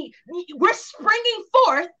dainty, we're springing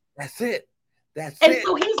forth. That's it. That's And it.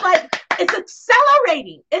 so he's like, it's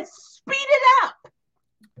accelerating, it's speeded up.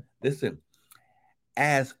 Listen,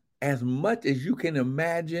 as much as you can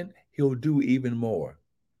imagine, he'll do even more.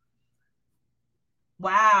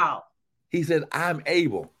 Wow. He said, I'm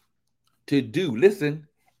able to do, listen,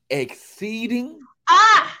 exceeding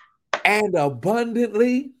Ah, and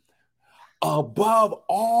abundantly above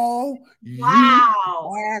all you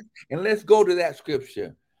wow. ask. And let's go to that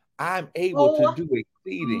scripture. I'm able to Oh do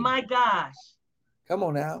exceeding. my gosh. Come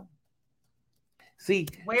on now. See,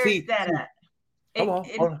 Where's that at? come It, on,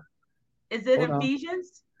 it is it hold on.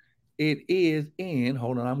 Ephesians? It is in,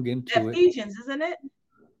 hold on, I'm getting to it. Ephesians, isn't it?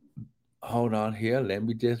 Hold on here. Let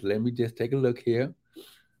me just take a look here.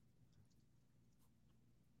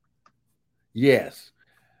 Yes.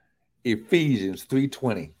 Ephesians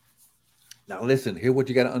 3:20. Now listen, here what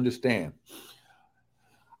you got to understand.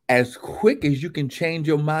 As quick as you can change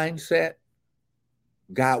your mindset,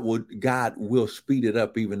 God will speed it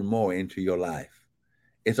up even more into your life.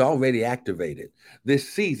 It's already activated. This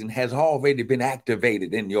season has already been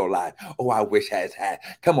activated in your life. Oh, I wish I had.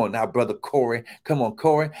 Come on now, brother Corey. Come on,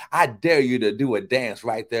 Corey. I dare you to do a dance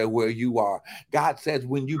right there where you are. God says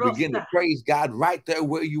when you begin to Rosa. praise God right there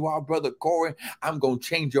where you are, brother Corey, I'm going to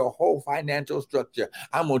change your whole financial structure.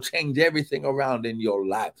 I'm going to change everything around in your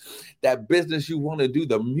life. That business you want to do,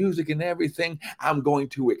 the music and everything, I'm going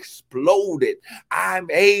to explode it.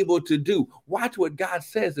 I'm able to do. Watch what God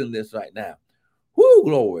says in this right now. Whoo,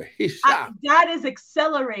 glory. He's shot. God is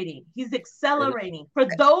accelerating. He's accelerating. For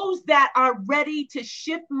those that are ready to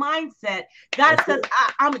shift mindset, God says,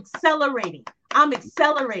 I'm accelerating. I'm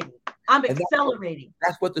accelerating. I'm accelerating.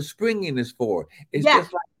 That's what the springing is for. It's Yeah.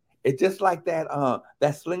 just like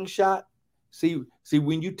that slingshot. See,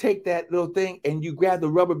 when you take that little thing and you grab the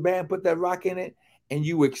rubber band, put that rock in it, and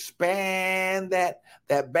you expand that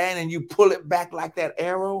band and you pull it back like that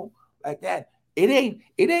arrow, like that. It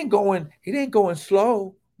ain't going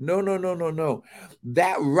slow. No.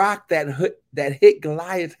 That rock that hit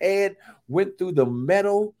Goliath's head went through the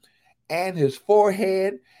metal and his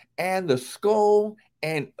forehead and the skull.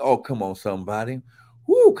 And oh, come on, somebody.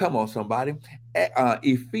 Whoo, come on, somebody.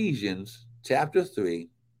 Ephesians chapter 3.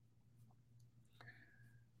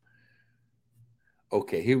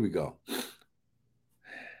 Okay, here we go.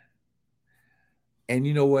 And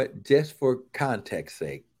you know what? Just for context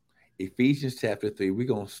sake, Ephesians chapter 3, we're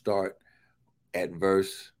going to start at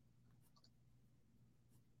verse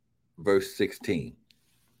 16.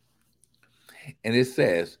 And it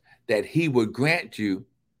says that he would grant you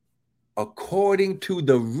according to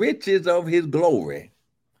the riches of his glory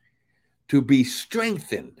to be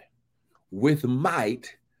strengthened with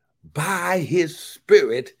might by his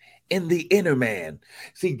spirit in the inner man.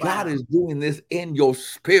 See, God is doing this in your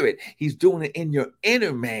spirit. He's doing it in your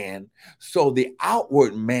inner man. So the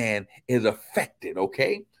outward man is affected,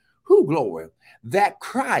 okay? Who glory? That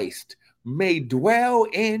Christ may dwell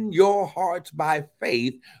in your hearts by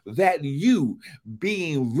faith, that you,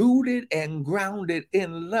 being rooted and grounded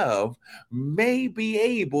in love, may be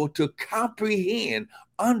able to comprehend,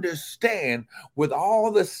 understand with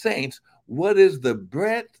all the saints what is the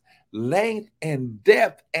breadth, length, and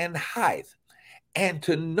depth and height, and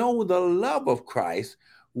to know the love of Christ,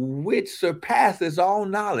 which surpasses all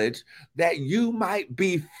knowledge, that you might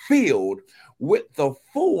be filled with the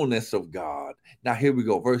fullness of God. Now, here we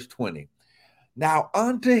go, verse 20. Now,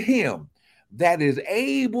 unto him that is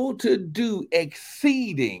able to do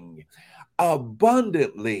exceeding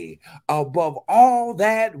abundantly above all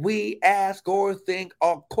that we ask or think,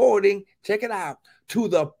 according, check it out, to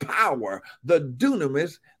the power, the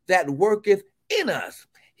dunamis that worketh in us.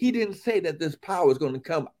 He didn't say that this power is going to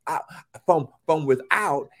come out from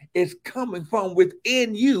without. It's coming from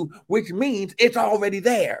within you, which means it's already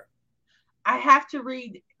there. I have to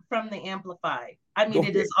read from the Amplified. I mean,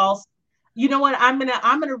 it is all, You know what? I'm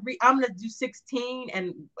gonna do 16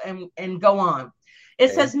 and go on. It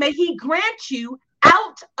Okay. says, may he grant you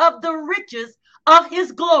out of the riches of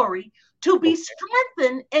his glory to be Okay.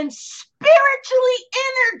 strengthened and spiritually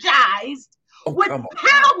energized Oh, with come on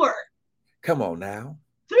now. power Come on now.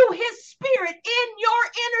 through his spirit in your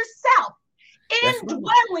inner self, That's right.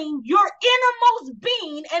 indwelling your innermost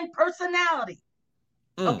being and personality.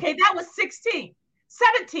 Okay, that was 16.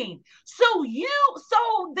 17. So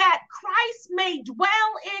that Christ may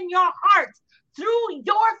dwell in your hearts through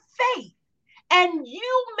your faith, and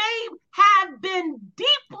you may have been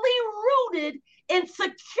deeply rooted and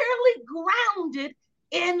securely grounded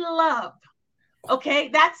in love. Okay,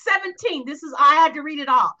 that's 17. I had to read it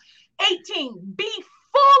all. 18. Be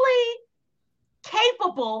fully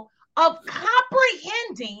capable of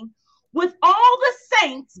comprehending with all the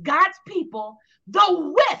saints, God's people, the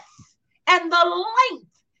width and the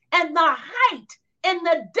length and the height and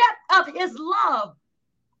the depth of his love,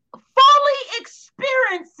 fully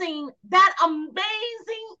experiencing that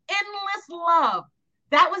amazing, endless love.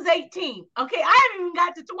 That was 18. Okay, I haven't even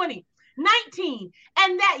got to 20. 19.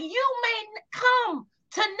 And that you may come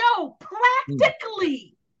to know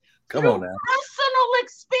practically through personal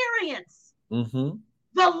experience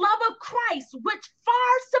the love of Christ, which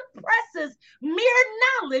far suppresses mere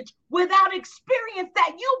knowledge without experience,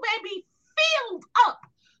 that you may be filled up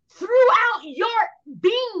throughout your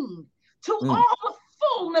being to all the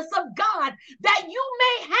fullness of God, that you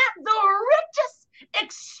may have the richest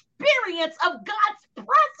experience of God's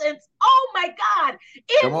presence, oh my God,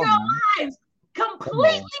 in your lives,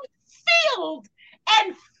 completely filled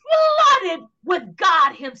and flooded with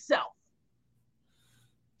God himself.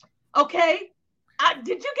 Okay?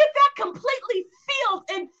 Did you get that? Completely filled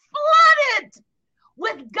and flooded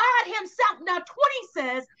with God himself. Now 20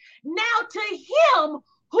 says, now to him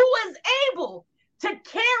who is able to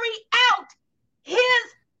carry out his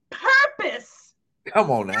purpose.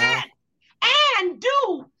 Come on now. And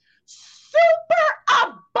do super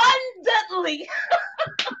abundantly.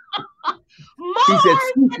 More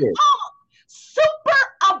than all, super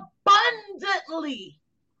abundantly.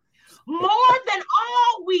 More than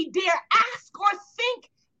all we dare ask or think,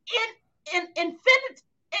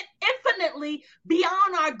 infinitely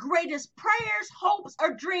beyond our greatest prayers, hopes,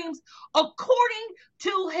 or dreams, according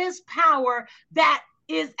to his power that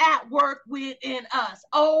is at work within us.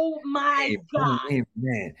 Oh my God.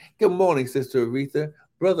 Amen. Good morning, Sister Aretha.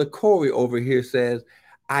 Brother Corey over here says,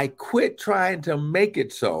 I quit trying to make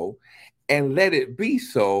it so and let it be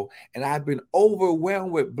so. And I've been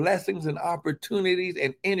overwhelmed with blessings and opportunities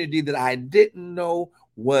and energy that I didn't know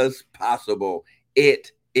was possible.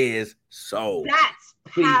 It is so. That's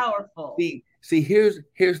powerful. See, here's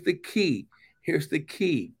the key. Here's the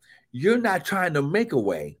key. You're not trying to make a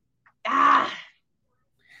way.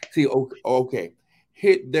 See, okay.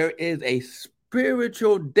 Here, there is a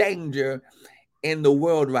spiritual danger in the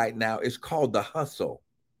world right now. It's called the hustle.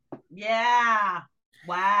 Yeah.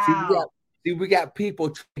 Wow. See, we got people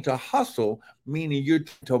trying to hustle, meaning you're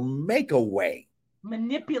trying to make a way.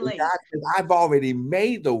 Manipulate. God says, I've already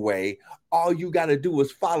made the way. All you got to do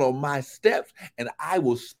is follow my steps, and I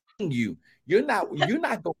will sing you. You're not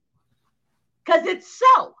going. Because it's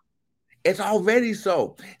so. It's already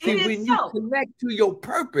so. See, when you connect to your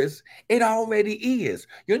purpose, it already is.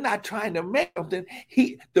 You're not trying to make something.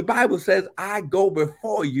 The Bible says, I go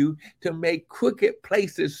before you to make crooked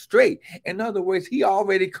places straight. In other words, he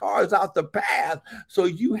already carves out the path. So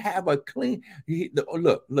you have a clean.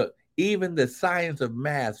 Look, even the science of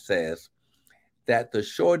math says that the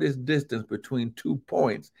shortest distance between 2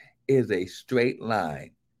 points is a straight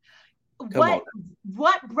line.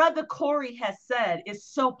 What Brother Corey has said is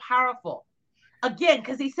so powerful. Again,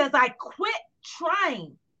 because he says, I quit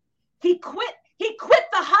trying. He quit the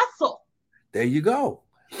hustle. There you go.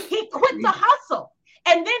 He quit the hustle.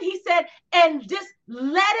 And then he said, and just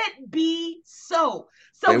let it be so.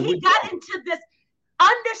 So he got into this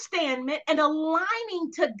understanding and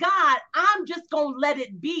aligning to God. I'm just going to let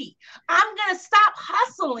it be. I'm going to stop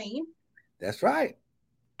hustling. That's right.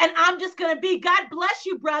 And I'm just going to be. God bless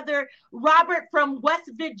you, Brother Robert from West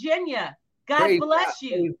Virginia. God bless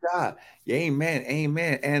you. Praise God. Amen.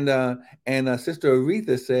 Amen. And Sister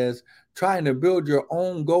Aretha says, trying to build your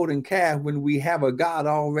own golden calf when we have a God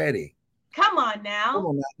already. Come on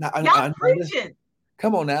now. Y'all preaching.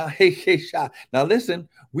 Come on now. Hey, shot. Now listen,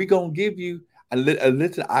 we're going to give you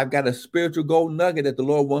listen. I've got a spiritual gold nugget that the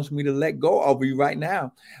Lord wants me to let go of you right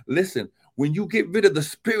now. Listen, when you get rid of the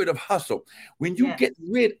spirit of hustle, when you Yes. get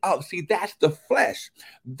rid of, see, that's the flesh.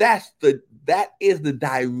 That is the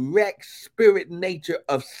direct spirit nature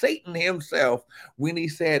of Satan himself when he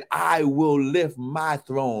said, I will lift my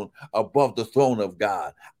throne above the throne of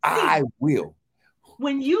God. See, I will.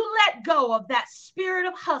 when you let go of that spirit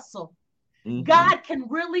of hustle, Mhm. God can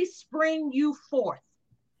really spring you forth.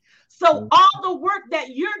 So all the work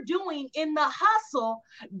that you're doing in the hustle,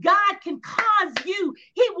 God can cause you,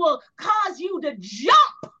 he will cause you to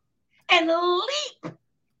jump and leap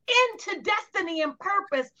into destiny and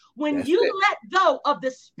purpose when That's you it. let go of the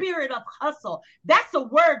spirit of hustle. That's a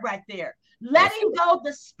word right there. That's Letting it. go of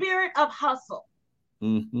the spirit of hustle.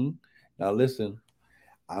 Mhm. Now listen,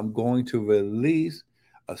 I'm going to release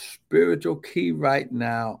a spiritual key right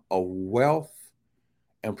now of wealth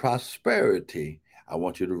and prosperity. I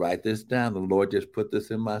want you to write this down. The Lord just put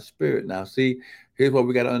this in my spirit. Now, see, here's what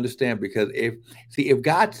we got to understand, because if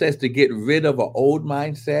God says to get rid of an old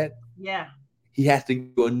mindset, Yeah, he has to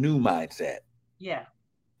give you a new mindset. yeah,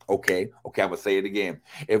 Okay, I'm gonna say it again.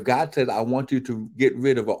 If God says, I want you to get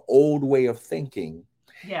rid of an old way of thinking,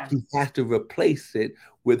 yeah, he has to replace it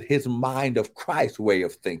with his mind of Christ way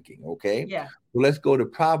of thinking. Okay. yeah. So let's go to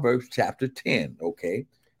Proverbs chapter 10. Okay.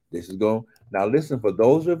 This is going now listen, for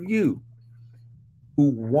those of you who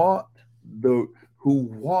want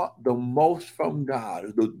the most from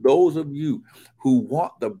God, those of you who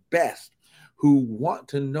want the best, who want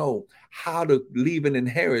to know how to leave an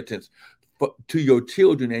inheritance to your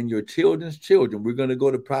children and your children's children. We're going to go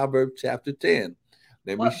to Proverbs chapter 10.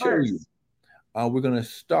 Let me What show you. verse? We're going to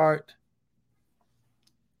start.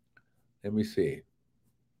 Let me see.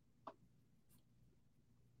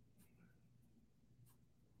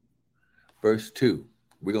 Verse 2.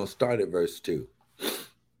 We're going to start at verse 2.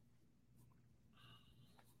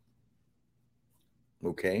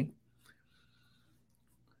 Okay.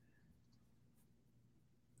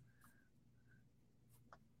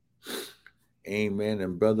 Amen.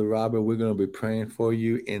 And Brother Robert, we're going to be praying for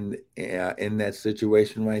you in that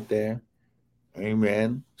situation right there.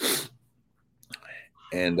 Amen.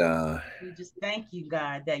 And We just thank you,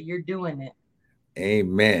 God, that you're doing it.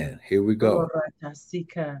 amen. Here we Oh, go.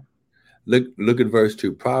 Ratasika. Look at verse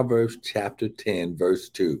 2. Proverbs chapter 10, verse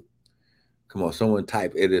 2. Come on, someone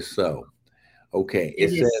type it is so. Okay.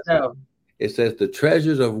 It is so. It says the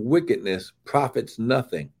treasures of wickedness profits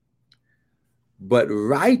nothing, but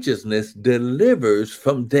righteousness delivers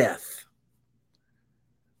from death.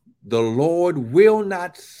 The Lord will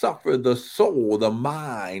not suffer the soul, the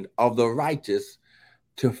mind of the righteous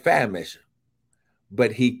to famish,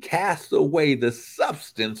 but he casts away the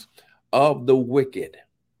substance of the wicked.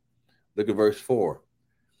 Look at verse 4.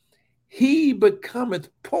 He becometh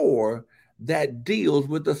poor that deals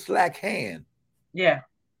with the slack hand, Yeah.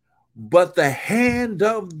 but the hand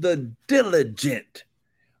of the diligent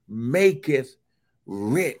maketh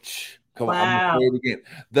rich. Come on, I'm going to say Wow. it again.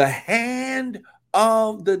 The hand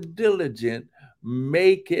of the diligent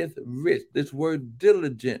maketh rich. This word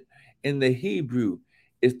diligent in the Hebrew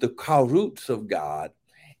is the karutz of God.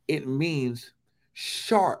 It means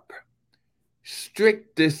sharp,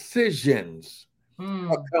 strict decisions. Oh,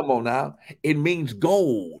 Mm. come on now. It means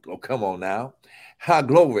gold. Oh, come on now. Ha,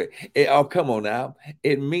 glory. Oh, come on now.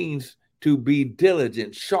 It means to be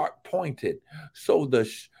diligent, sharp pointed. So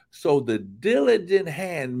the diligent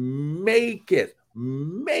hand maketh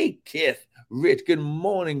rich. Good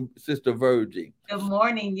morning, Sister Virgie. Good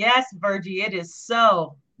morning. Yes, Virgie, it is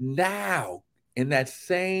so. Now, in that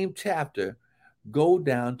same chapter, go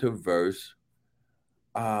down to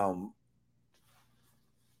um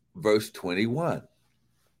verse 21.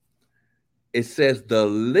 It says, the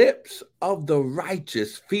lips of the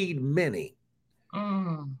righteous feed many,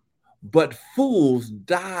 Mm. but fools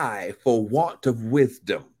die for want of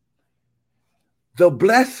wisdom. The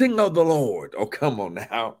blessing of the Lord, oh, come on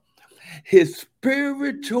now, his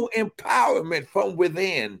spiritual empowerment from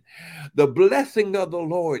within, the blessing of the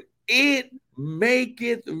Lord, it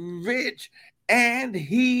maketh rich, and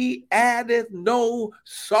he addeth no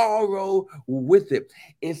sorrow with it.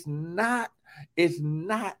 It's not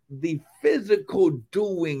the physical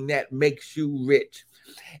doing that makes you rich.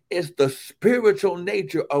 It's the spiritual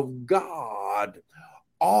nature of God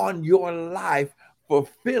on your life,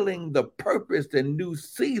 fulfilling the purpose and new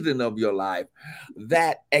season of your life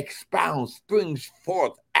that expounds, springs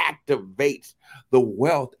forth, activates the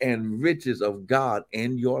wealth and riches of God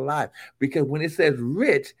in your life. Because when it says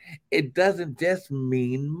rich, it doesn't just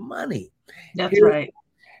mean money. That's Here, right.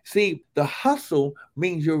 see, the hustle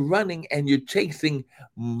means you're running and you're chasing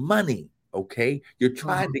money. Okay, you're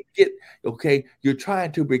trying to get, okay, you're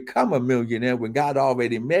trying to become a millionaire when God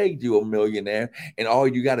already made you a millionaire, and all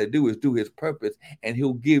you got to do is do his purpose, and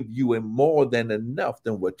he'll give you a more than enough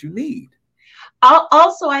than what you need.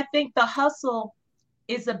 Also, I think the hustle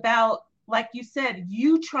is about, like you said,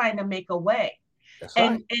 you trying to make a way. That's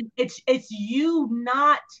right. And it's you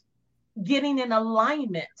not getting in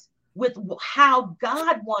alignment with how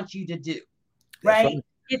God wants you to do, That's right? right.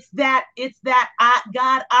 It's that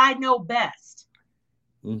God, I know best.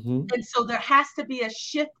 Mm-hmm. And so there has to be a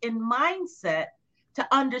shift in mindset to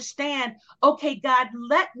understand, okay, God,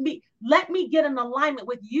 let me get in alignment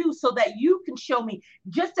with you so that you can show me.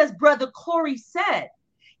 Just as Brother Corey said,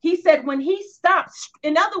 he said when he stopped,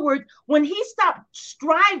 in other words, when he stopped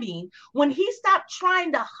striving, when he stopped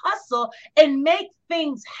trying to hustle and make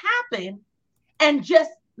things happen and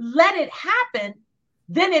just let it happen,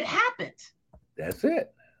 then it happened. That's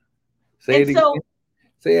it. Say And it again. so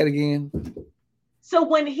Say it again. So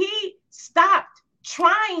when he stopped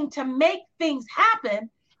trying to make things happen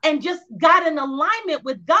and just got in alignment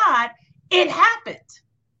with God, it happened.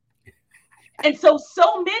 And so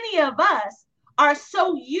many of us are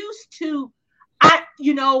so used to, I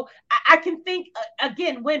can think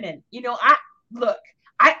again, women, I look,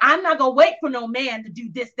 I'm not gonna wait for no man to do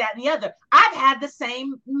this, that, and the other. I've had the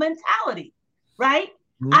same mentality, right?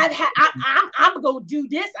 Mm-hmm. I'm gonna do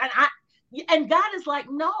this, and God is like,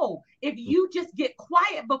 no, if you just get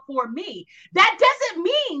quiet before me, that doesn't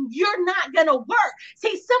mean you're not gonna work.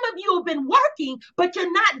 See, some of you have been working, but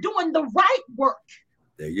you're not doing the right work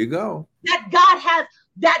There you go.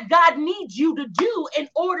 that God needs you to do in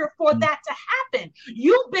order for that to happen.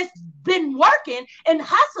 You've been working and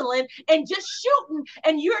hustling and just shooting,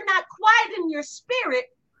 and you're not quiet in your spirit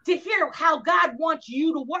to hear how God wants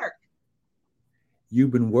you to work.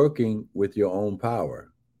 You've been working with your own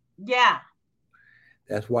power. Yeah.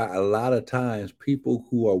 That's why a lot of times people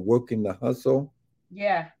who are working the hustle,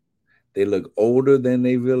 Yeah. they look older than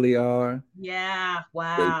they really are. Yeah. They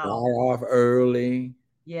die Wow. off early.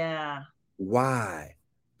 Yeah. Why?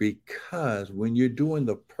 Because when you're doing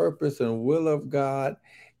the purpose and will of God,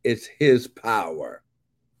 it's his power.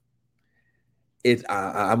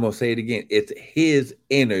 I'm gonna say it again. It's his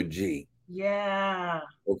energy. Yeah.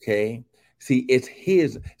 Okay. See, it's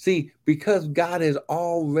his. See, because God has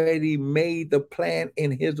already made the plan in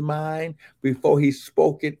his mind before he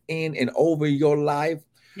spoke it in and over your life,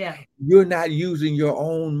 Yeah. you're not using your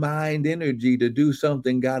own mind energy to do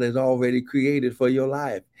something God has already created for your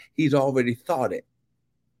life. He's already thought it.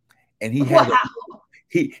 And he has a Wow.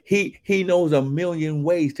 he knows a million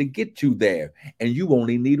ways to get you there, and you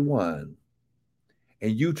only need one.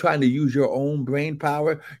 And you trying to use your own brain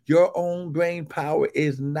power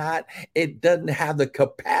is not, it doesn't have the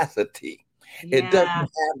capacity. It doesn't Yeah.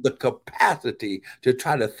 have the capacity to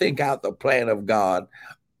try to think out the plan of God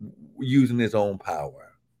using his own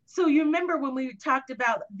power. So you remember when we talked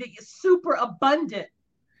about the super abundant, That's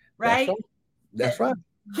right? right. That That's right.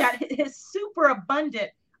 that is super abundant.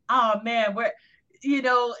 Oh man, where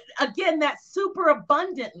again, that super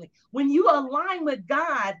abundantly. When you align with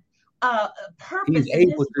God, He's purpose and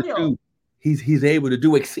able his to will. do, he's able to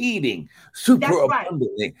do exceeding super That's right.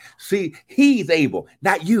 abundantly. See, he's able,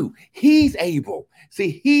 not you. He's able. See,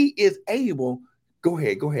 he is able. Go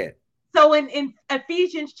ahead, go ahead. So in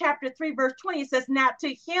Ephesians chapter 3, verse 20, it says, now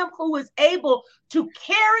to him who is able to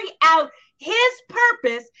carry out his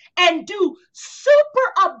purpose and do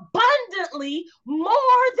super abundantly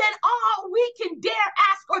more than all we can dare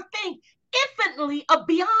ask or think, infinitely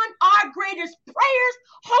beyond our greatest prayers,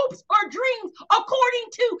 hopes, or dreams, according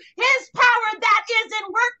to his power that is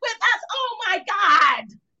in work with us. Oh my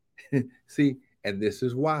God. See, and this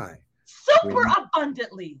is why. Super When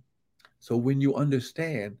abundantly. So when you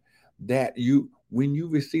understand that when you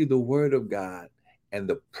receive the word of God and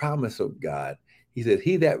the promise of God, he said,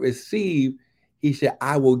 he that receive, he said,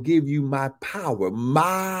 I will give you my power,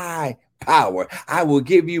 my power. I will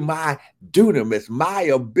give you my dunamis, my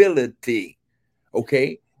ability,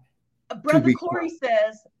 okay, to Brother become. Corey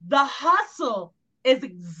says the hustle is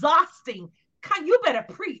exhausting. You better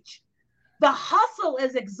preach. The hustle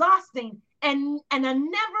is exhausting and a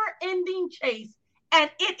never ending chase, and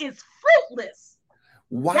it is fruitless.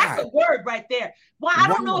 That's Why? a word right there. Well, I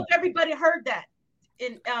Why? don't know if everybody heard that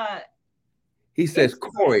in He says,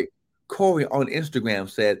 Instagram. Corey on Instagram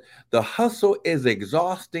said, the hustle is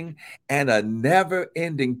exhausting and a never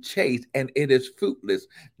ending chase, and it is fruitless.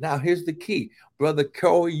 Now, here's the key. Brother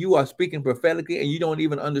Corey, you are speaking prophetically and you don't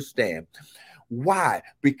even understand. Why?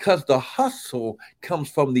 Because the hustle comes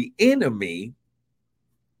from the enemy,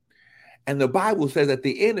 And the Bible says that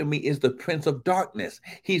the enemy is the prince of darkness.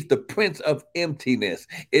 He's the prince of emptiness.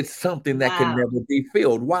 It's something that can Wow. never be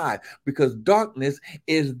filled. Why? Because darkness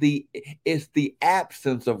is the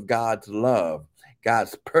absence of God's love,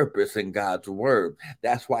 God's purpose, and God's word.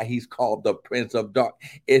 That's why he's called the prince of dark.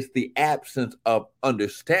 It's the absence of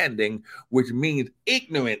understanding, which means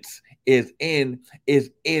ignorance is in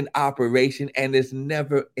operation and is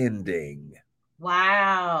never ending.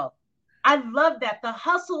 Wow. I love that. The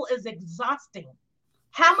hustle is exhausting.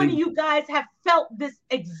 How many of See, you guys have felt this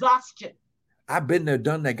exhaustion? I've been there,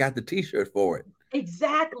 done that, got the t-shirt for it.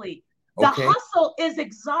 Exactly. The Okay. hustle is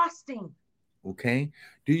exhausting. Okay.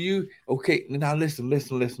 Okay, now listen.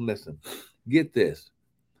 Get this.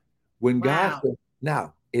 When God Wow. says,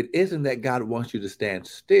 now, it isn't that God wants you to stand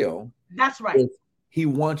still. That's right. It's he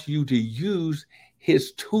wants you to use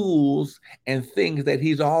his tools and things that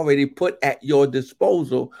he's already put at your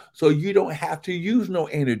disposal so you don't have to use no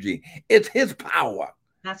energy. It's his power.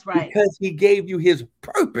 That's right. Because he gave you his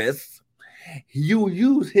purpose, you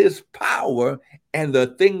use his power, and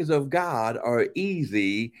the things of God are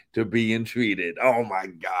easy to be entreated. Oh my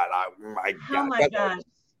God. Oh my Oh God. my gosh.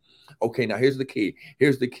 Okay, now here's the key.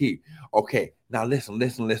 Here's the key. Okay, now listen.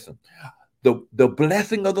 The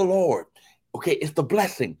blessing of the Lord. Okay, it's the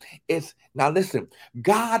blessing. It's now listen.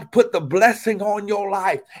 God put the blessing on your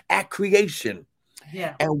life at creation.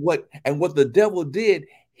 Yeah. And what the devil did,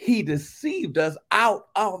 he deceived us out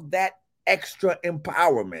of that extra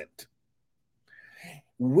empowerment.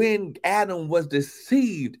 When Adam was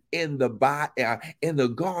deceived in the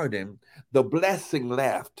garden, the blessing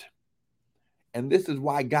left. And this is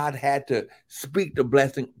why God had to speak the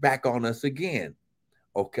blessing back on us again.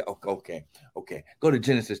 Okay. Go to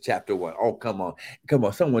Genesis chapter 1. Oh, come on.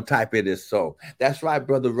 Someone type it as so. That's right,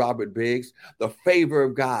 Brother Robert Biggs. The favor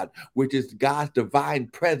of God, which is God's divine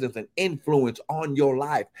presence and influence on your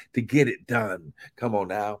life to get it done. Come on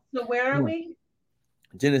now. So where are we?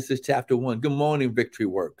 Genesis chapter 1. Good morning, Victory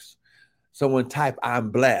Works. Someone type,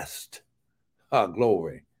 I'm blessed. Oh,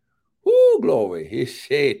 glory. Woo, glory.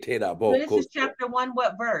 Genesis chapter 1,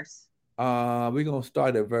 what verse? We're going to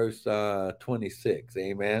start at verse 26.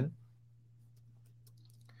 Amen.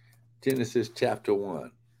 Genesis chapter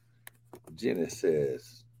 1.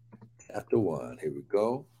 Genesis chapter 1. Here we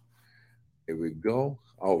go.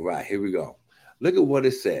 All right, here we go. Look at what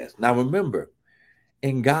it says. Now remember,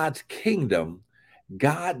 in God's kingdom,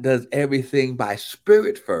 God does everything by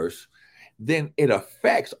spirit first, then it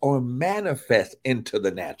affects or manifests into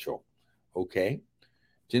the natural. Okay?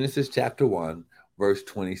 Genesis chapter 1, verse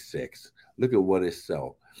 26. Look at what it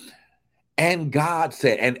says. And God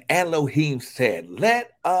said, and Elohim said,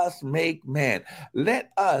 let us make man.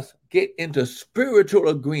 Let us get into spiritual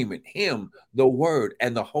agreement, him, the word,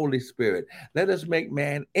 and the Holy Spirit. Let us make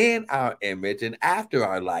man in our image and after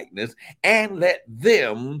our likeness, and let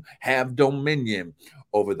them have dominion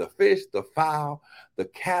over the fish, the fowl, the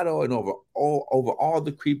cattle, and over all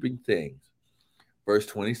the creeping things. Verse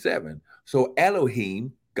 27. So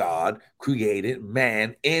Elohim, God, created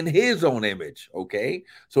man in his own image. Okay.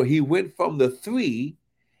 So he went from the three,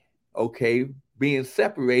 okay, being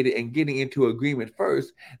separated and getting into agreement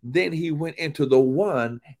first. Then he went into the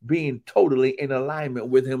one, being totally in alignment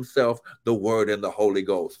with himself, the word and the Holy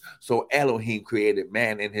Ghost. So Elohim created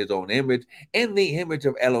man in his own image. In the image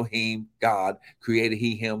of Elohim, God, created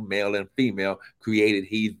he him, male and female, created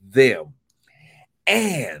he them.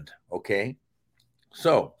 And, okay,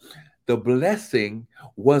 so the blessing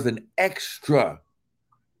was an extra.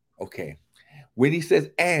 Okay. When he says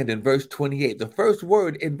and in verse 28, the first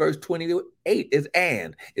word in verse 28 is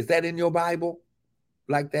and. Is that in your Bible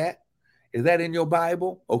like that? Is that in your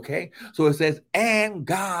Bible? Okay. So it says, and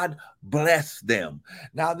God blessed them.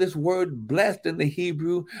 Now, this word blessed in the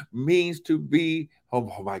Hebrew means to be,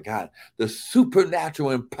 oh my God, the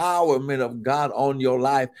supernatural empowerment of God on your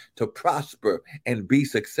life to prosper and be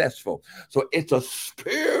successful. So it's a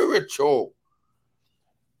spiritual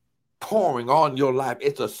pouring on your life.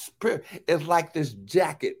 It's a spirit. It's like this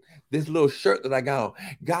jacket, this little shirt that I got on.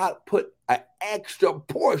 God put an extra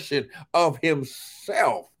portion of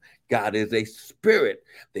himself. God is a spirit.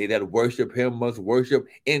 They that worship him must worship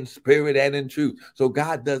in spirit and in truth. So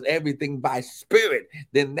God does everything by spirit.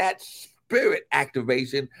 Then that spirit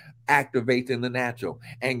activation activates in the natural.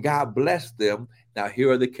 And God blessed them. Now, here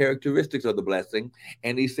are the characteristics of the blessing.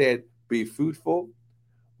 And he said, be fruitful,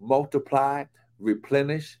 multiply,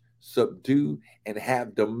 replenish, subdue, and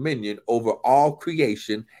have dominion over all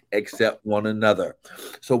creation except one another.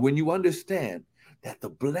 So when you understand that the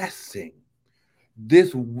blessing,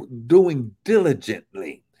 this doing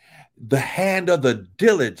diligently, the hand of the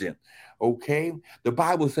diligent, Okay, the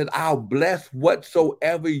Bible says, I'll bless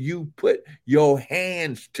whatsoever you put your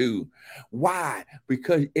hands to. Why?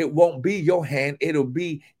 Because it won't be your hand, it'll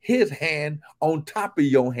be his hand on top of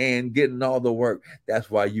your hand getting all the work.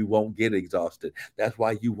 That's why you won't get exhausted. That's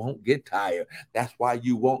why you won't get tired. That's why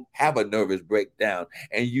you won't have a nervous breakdown.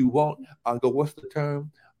 And you won't go, what's the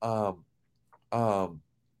term? Um, um,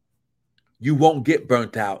 you won't get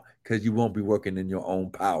burnt out because you won't be working in your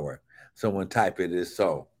own power. Someone type it is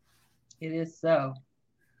so. It is so.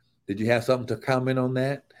 Did you have something to comment on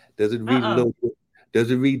that? Does it read a Uh-uh. little?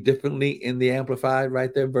 Does it read differently in the Amplified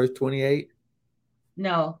right there, verse 28?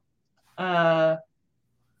 No. Uh,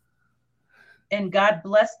 and God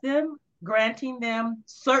blessed them, granting them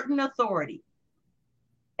certain authority,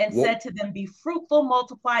 and What? said to them, be fruitful,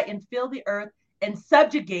 multiply, and fill the earth, and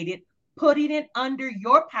subjugate it, putting it under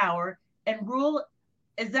your power, and rule.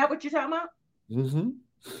 Is that what you're talking about? Mm-hmm.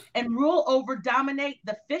 And rule over, dominate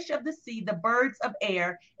the fish of the sea, the birds of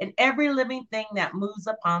air, and every living thing that moves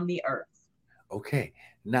upon the earth. Okay.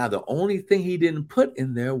 Now the only thing he didn't put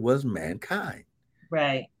in there was mankind.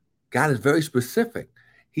 Right. God is very specific.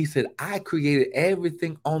 He said, I created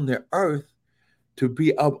everything on the earth to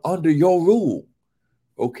be up under your rule.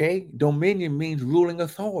 Okay. Dominion means ruling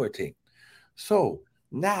authority. So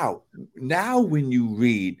now when you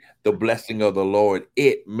read the blessing of the Lord,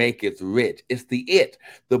 it maketh rich. It's the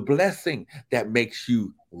blessing that makes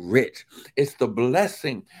you rich. It's the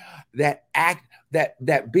blessing that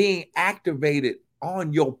being activated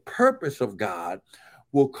on your purpose of God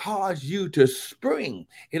will cause you to spring.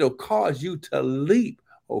 It'll cause you to leap.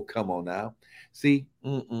 Oh, come on now. See,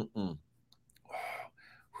 whew,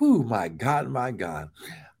 my God, my God.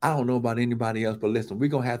 I don't know about anybody else, but listen, we're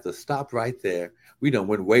gonna have to stop right there. We done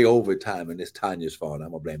went way over time, and it's Tanya's fault. I'm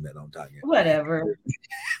gonna blame that on Tanya. Whatever.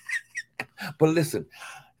 But listen,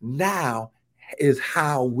 now is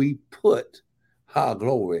how we put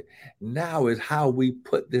glory. Now is how we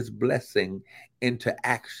put this blessing into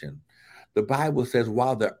action. The Bible says,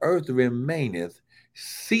 while the earth remaineth,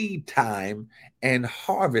 seed time and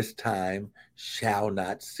harvest time shall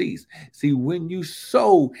not cease. See, when you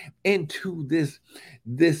sow into this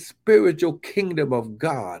spiritual kingdom of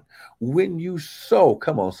God, when you sow,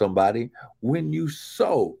 come on, somebody, when you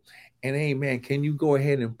sow, and amen, can you go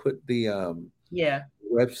ahead and put the Yeah.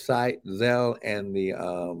 website, Zelle, and the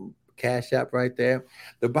Cash App right there?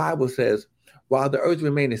 The Bible says, while the earth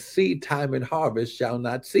remaineth, seed time and harvest shall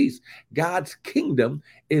not cease. God's kingdom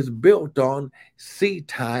is built on seed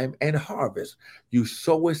time and harvest. You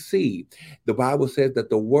sow a seed. The Bible says that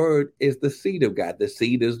the word is the seed of God. The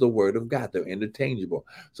seed is the word of God. They're interchangeable.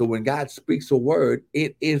 So when God speaks a word,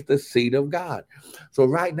 it is the seed of God. So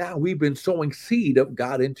right now, we've been sowing seed of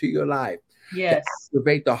God into your life to Yes.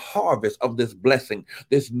 activate the harvest of this blessing,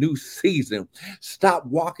 this new season. Stop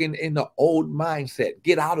walking in the old mindset.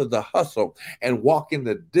 Get out of the hustle and walk in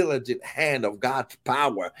the diligent hand of God's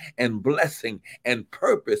power and blessing and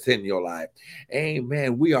purpose in your life.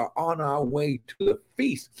 Amen. We are on our way to the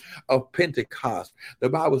feast of Pentecost. The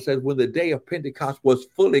Bible says when the day of Pentecost was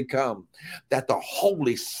fully come, that the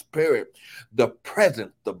Holy Spirit, the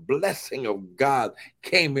presence, the blessing of God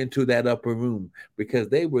came into that upper room because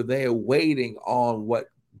they were there waiting on what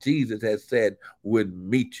Jesus had said would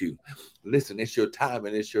meet you. Listen, it's your time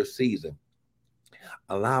and it's your season.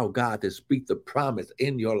 Allow God to speak the promise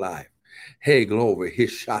in your life. Hey, glory.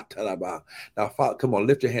 Now, Father, come on,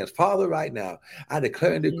 lift your hands. Father, right now, I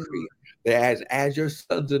declare and decree that as your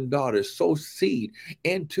sons and daughters sow seed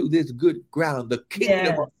into this good ground, the kingdom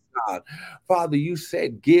Yes. of God. Father, you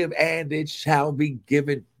said, give and it shall be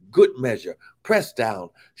given, good measure, pressed down,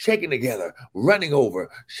 shaken together, running over,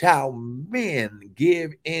 shall men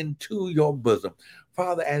give into your bosom.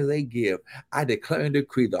 Father, as they give, I declare and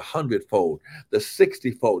decree the hundredfold, the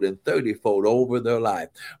 60-fold, and 30-fold over their life.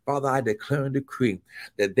 Father, I declare and decree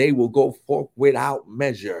that they will go forth without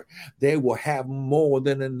measure. They will have more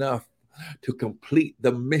than enough to complete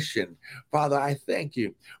the mission. Father, I thank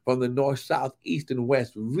you from the north, south, east, and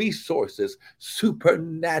west. Resources,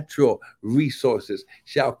 supernatural resources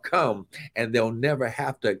shall come, and they'll never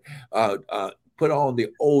have to put on the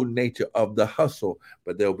old nature of the hustle,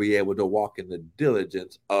 but they'll be able to walk in the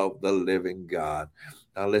diligence of the living God.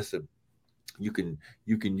 Now, listen. You can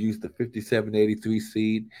use the 5783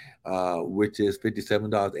 seed, which is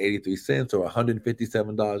 $57.83 or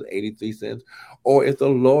 $157.83. Or if the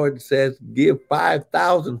Lord says give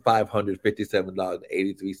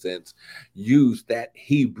 $5,557.83, use that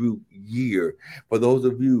Hebrew year. For those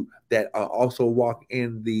of you that also walk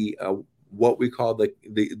in the what we call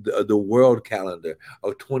the world calendar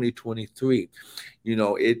of 2023. Do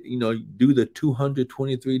the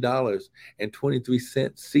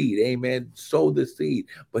 $223.23 seed. Amen. Sow the seed,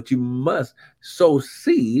 but you must sow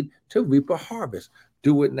seed to reap a harvest.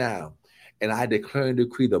 Do it now. And I declare and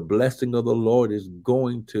decree the blessing of the Lord is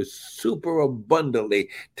going to super abundantly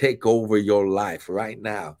take over your life right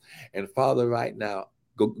now. And Father, right now,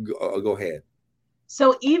 go ahead.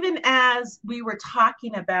 So even as we were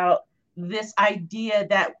talking about this idea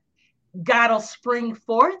that God will spring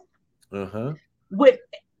forth, with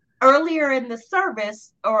earlier in the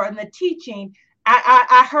service or in the teaching,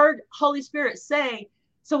 I heard Holy Spirit say,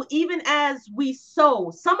 so even as we sow,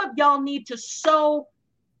 some of y'all need to sow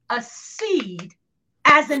a seed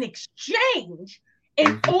as an exchange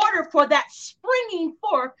in order for that springing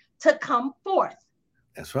forth to come forth.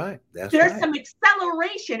 That's right. There's some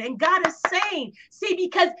acceleration, and God is saying, see,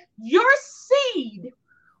 because your seed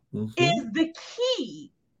is the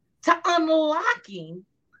key to unlocking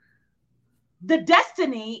the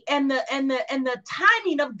destiny and the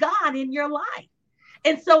timing of God in your life.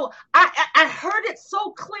 And so I heard it so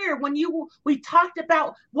clear when we talked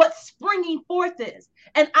about what springing forth is.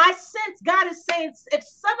 And I sense God is saying, if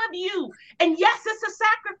some of you, and yes, it's a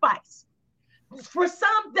sacrifice. For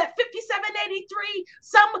some, that 5783,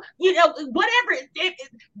 some, whatever,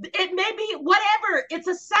 it may be whatever, it's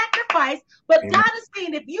a sacrifice. But God is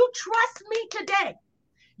saying, if you trust me today,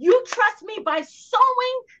 you trust me by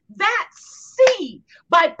sowing that seed,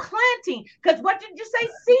 by planting. Because what did you say?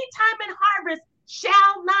 Seed time and harvest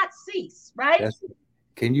shall not cease, right?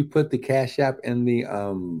 Can you put the Cash App in the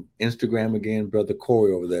Instagram again? Brother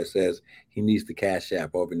Corey over there says he needs the Cash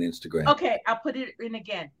App over in Instagram. Okay, I'll put it in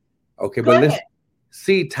again. Okay, but listen,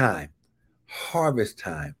 seed time, harvest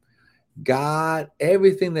time. God,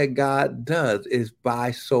 everything that God does is by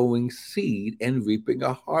sowing seed and reaping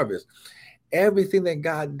a harvest. Everything that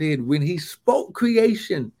God did when he spoke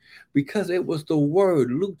creation, because it was the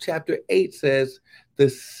word. Luke chapter 8 says the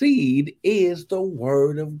seed is the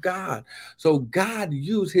word of God. So God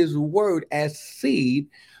used his word as seed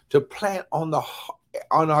to plant on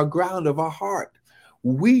our ground of our heart.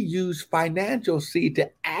 We use financial seed to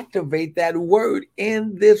activate that word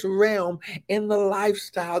in this realm, in the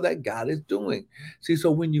lifestyle that God is doing. See, so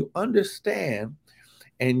when you understand,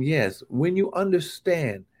 and yes, when you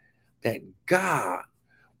understand that God,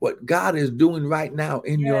 what God is doing right now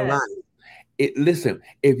in your life, listen,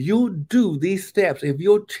 if you do these steps, if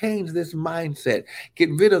you'll change this mindset, get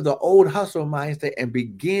rid of the old hustle mindset and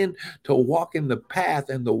begin to walk in the path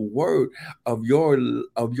and the word of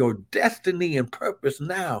your destiny and purpose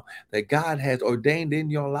now that God has ordained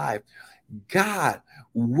in your life, God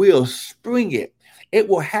will spring it. It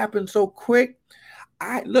will happen so quick.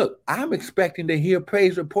 I'm expecting to hear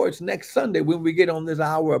praise reports next Sunday when we get on this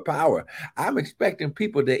hour of power. I'm expecting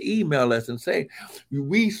people to email us and say,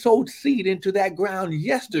 we sowed seed into that ground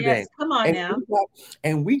yesterday. Yes, come on now.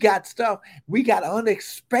 And we got stuff. We got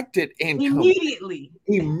unexpected income.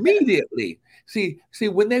 Immediately. See,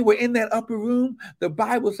 when they were in that upper room, the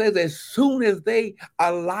Bible says as soon as they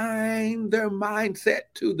align their mindset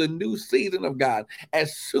to the new season of God,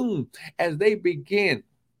 as soon as they begin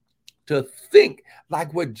to think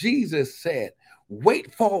like what Jesus said,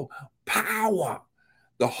 wait for power,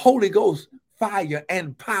 the Holy Ghost fire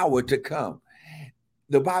and power to come.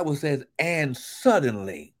 The Bible says, and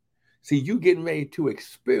suddenly, see, you getting ready to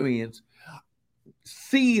experience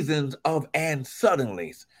seasons of and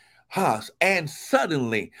suddenlies. And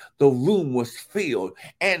suddenly the room was filled,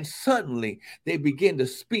 and suddenly they began to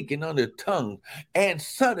speak in other tongues, and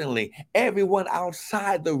suddenly everyone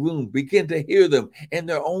outside the room began to hear them in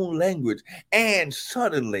their own language, and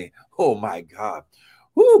suddenly, oh my God,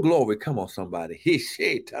 glory, come on somebody.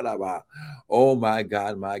 Oh my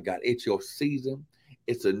God, it's your season.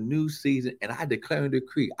 It's a new season, and I declare and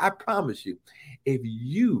decree, I promise you, if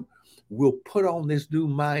you will put on this new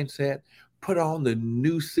mindset, put on the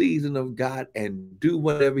new season of God and do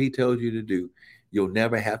whatever he tells you to do, you'll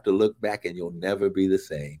never have to look back and you'll never be the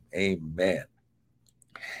same. Amen.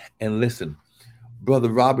 And listen, Brother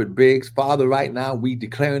Robert Biggs, Father, right now we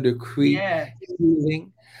declare and decree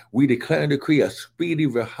healing. We declare and decree a speedy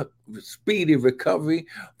recovery.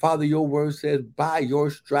 Father, your word says, by your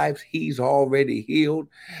stripes, he's already healed.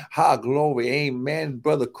 Glory. Amen.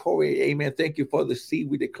 Brother Corey, amen. Thank you for the seed.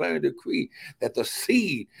 We declare and decree that the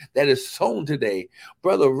seed that is sown today,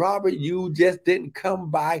 Brother Robert, you just didn't come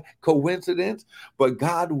by coincidence, but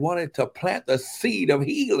God wanted to plant the seed of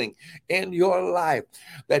healing in your life,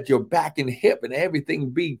 that your back and hip and everything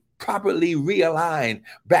be properly realigned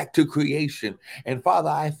back to creation. And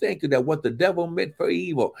Father, I thank you that what the devil meant for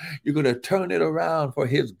evil, You're going to turn it around for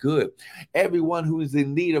his good. Everyone who is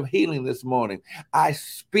in need of healing this morning, I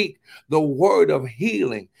speak the word of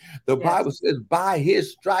healing. The Yes. Bible says, by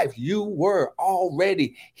his stripes you were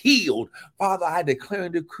already healed. Father, I declare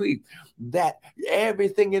and decree that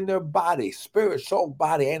everything in their body, spirit, soul,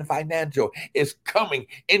 body, and financial, is coming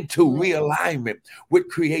into Yes. realignment with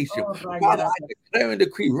creation. Oh, Father, I Rayarabas. declare and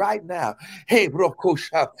decree right now. Hey,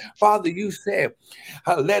 Brokosha, Father, you said,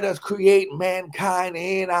 let us create mankind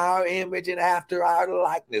in our image and after our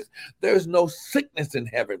likeness. There's no sickness in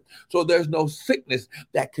heaven. So there's no sickness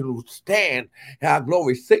that can stand our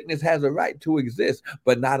glory. Sickness has a right to exist,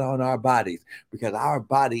 but not on our bodies, because our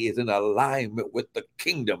body is in alignment with the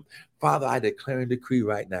kingdom. Father, I declare and decree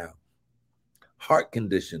right now, heart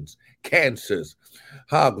conditions, cancers,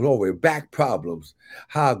 glory, back problems,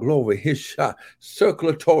 glory,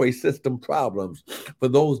 circulatory system problems, for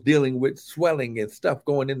those dealing with swelling and stuff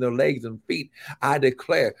going in their legs and feet. I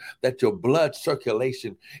declare that your blood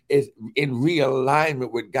circulation is in realignment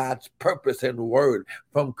with God's purpose and word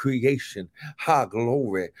from creation.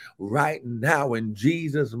 Glory, right now in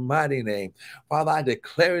Jesus' mighty name. Father, I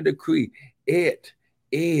declare and decree it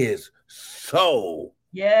is so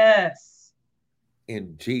Yes.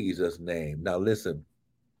 in Jesus' name. Now, listen,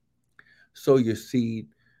 sow your seed.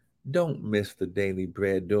 Don't miss the daily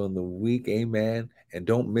bread during the week, amen. And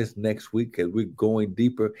don't miss next week, because we're going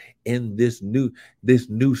deeper in this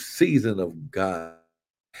new season of God.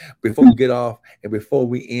 Before we get off and before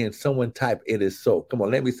we end, someone type "it is so." Come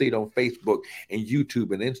on, let me see it on Facebook and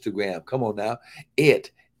YouTube and Instagram. Come on now,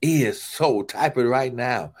 it is so. Type it right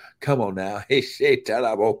now. Come on now. Hey,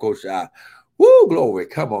 woo, glory.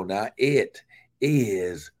 Come on now, it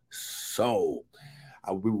is so.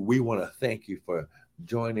 We want to thank you for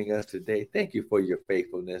joining us today. Thank you for your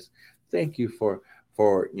faithfulness. Thank you for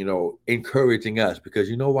encouraging us, because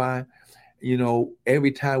you know why?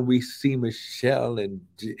 Every time we see Michelle and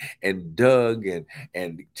Doug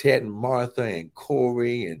and Ted and Martha and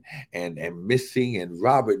Corey and Missy and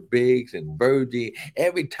Robert Biggs and Virgie,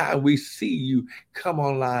 every time we see you come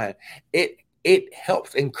online, it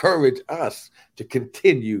helps encourage us to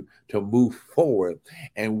continue to move forward.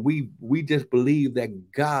 And we just believe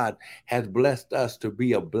that God has blessed us to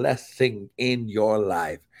be a blessing in your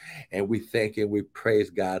life. And we thank and we praise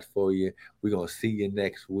God for you. We're going to see you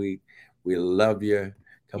next week. We love you.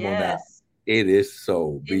 Come on now. Yes. It is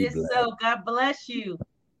so. It Be is blessed. so. God bless you.